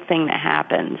dual thing that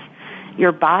happens.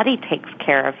 Your body takes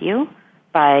care of you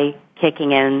by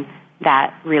kicking in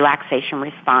that relaxation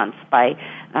response, by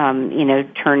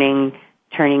turning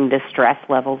the stress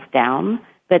levels down.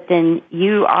 But then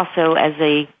you also, as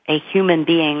a human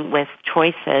being with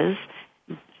choices,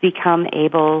 become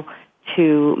able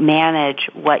to manage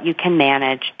what you can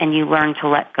manage, and you learn to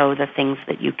let go of the things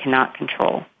that you cannot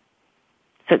control.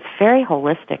 So it's very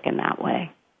holistic in that way.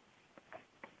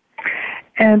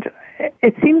 And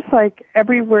it seems like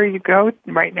everywhere you go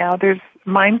right now, there's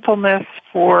mindfulness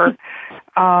for,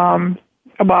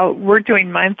 we're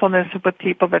doing mindfulness with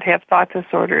people that have thought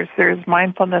disorders. There's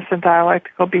mindfulness in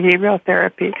dialectical behavioral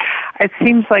therapy. It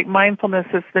seems like mindfulness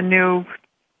is the new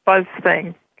buzz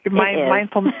thing.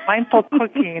 Mindful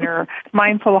cooking or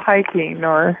mindful hiking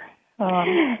or...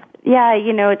 Yeah,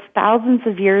 it's thousands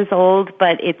of years old,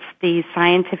 but it's the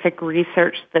scientific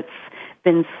research that's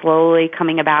been slowly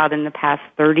coming about in the past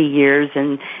 30 years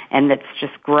and that's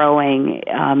just growing.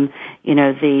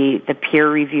 The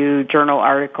peer-reviewed journal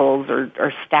articles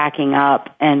are stacking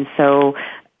up, and so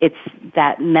it's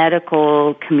that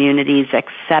medical community's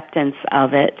acceptance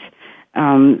of it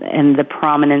and the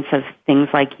prominence of things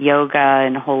like yoga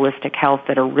and holistic health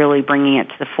that are really bringing it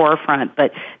to the forefront.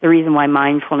 But the reason why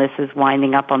mindfulness is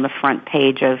winding up on the front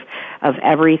page of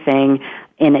everything,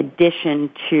 in addition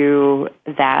to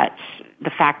that,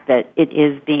 the fact that it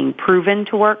is being proven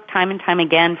to work time and time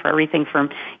again for everything from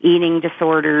eating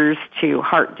disorders to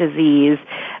heart disease,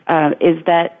 is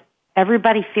that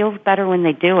everybody feels better when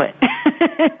they do it.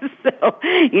 So,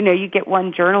 you get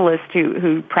one journalist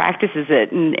who practices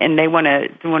it and they want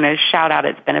to shout out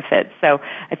its benefits. So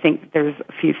I think there's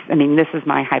a few, this is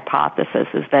my hypothesis,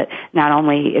 is that not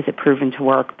only is it proven to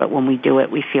work, but when we do it,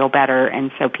 we feel better.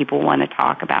 And so people want to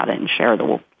talk about it and share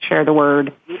the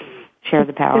word, share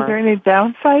the power. Is there any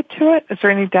downside to it? Is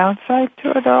there any downside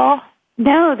to it at all?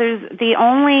 No, there's the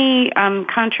only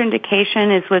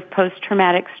contraindication is with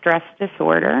post-traumatic stress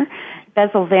disorder.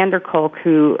 Bezel Vanderkolk,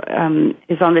 who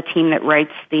is on the team that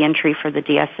writes the entry for the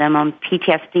DSM on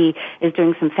PTSD, is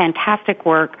doing some fantastic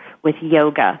work with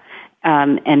yoga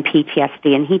and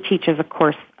PTSD, and he teaches a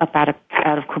course up out of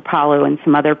Kripalu and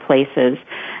some other places.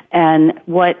 And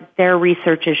what their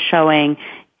research is showing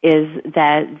is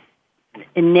that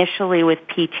initially with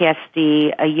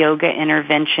PTSD, a yoga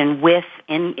intervention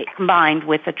combined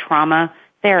with a trauma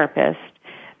therapist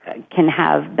can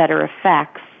have better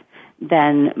effects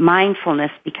than mindfulness,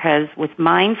 because with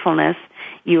mindfulness,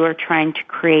 you are trying to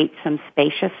create some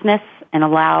spaciousness and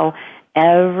allow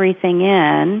everything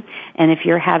in. And if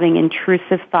you're having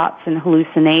intrusive thoughts and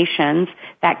hallucinations,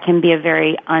 that can be a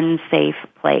very unsafe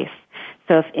place.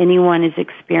 So if anyone is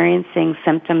experiencing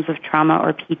symptoms of trauma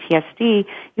or PTSD,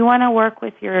 you want to work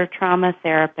with your trauma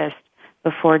therapist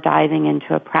before diving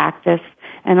into a practice.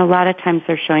 And a lot of times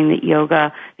they're showing that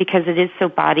yoga, because it is so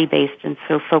body-based and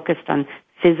so focused on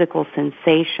physical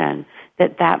sensation,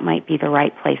 that might be the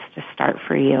right place to start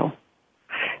for you.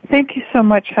 Thank you so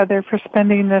much, Heather, for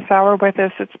spending this hour with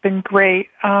us. It's been great.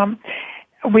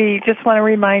 We just want to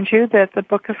remind you that the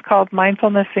book is called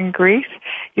Mindfulness and Grief.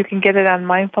 You can get it on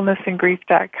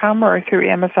mindfulnessandgrief.com or through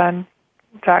Amazon,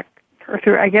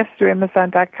 through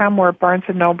Amazon.com or Barnes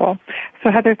 & Noble.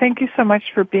 So, Heather, thank you so much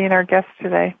for being our guest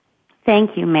today.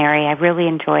 Thank you, Mary. I really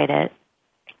enjoyed it.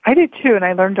 I did too, and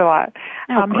I learned a lot.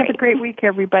 Have a great week,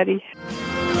 everybody.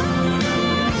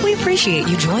 We appreciate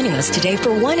you joining us today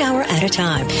for 1 hour at a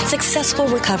time. Successful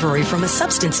recovery from a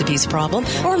substance abuse problem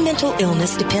or mental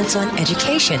illness depends on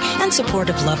education and support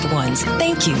of loved ones.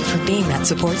 Thank you for being that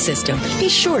support system. Be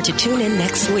sure to tune in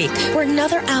next week for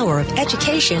another hour of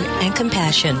education and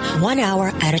compassion, 1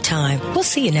 hour at a time. We'll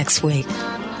see you next week.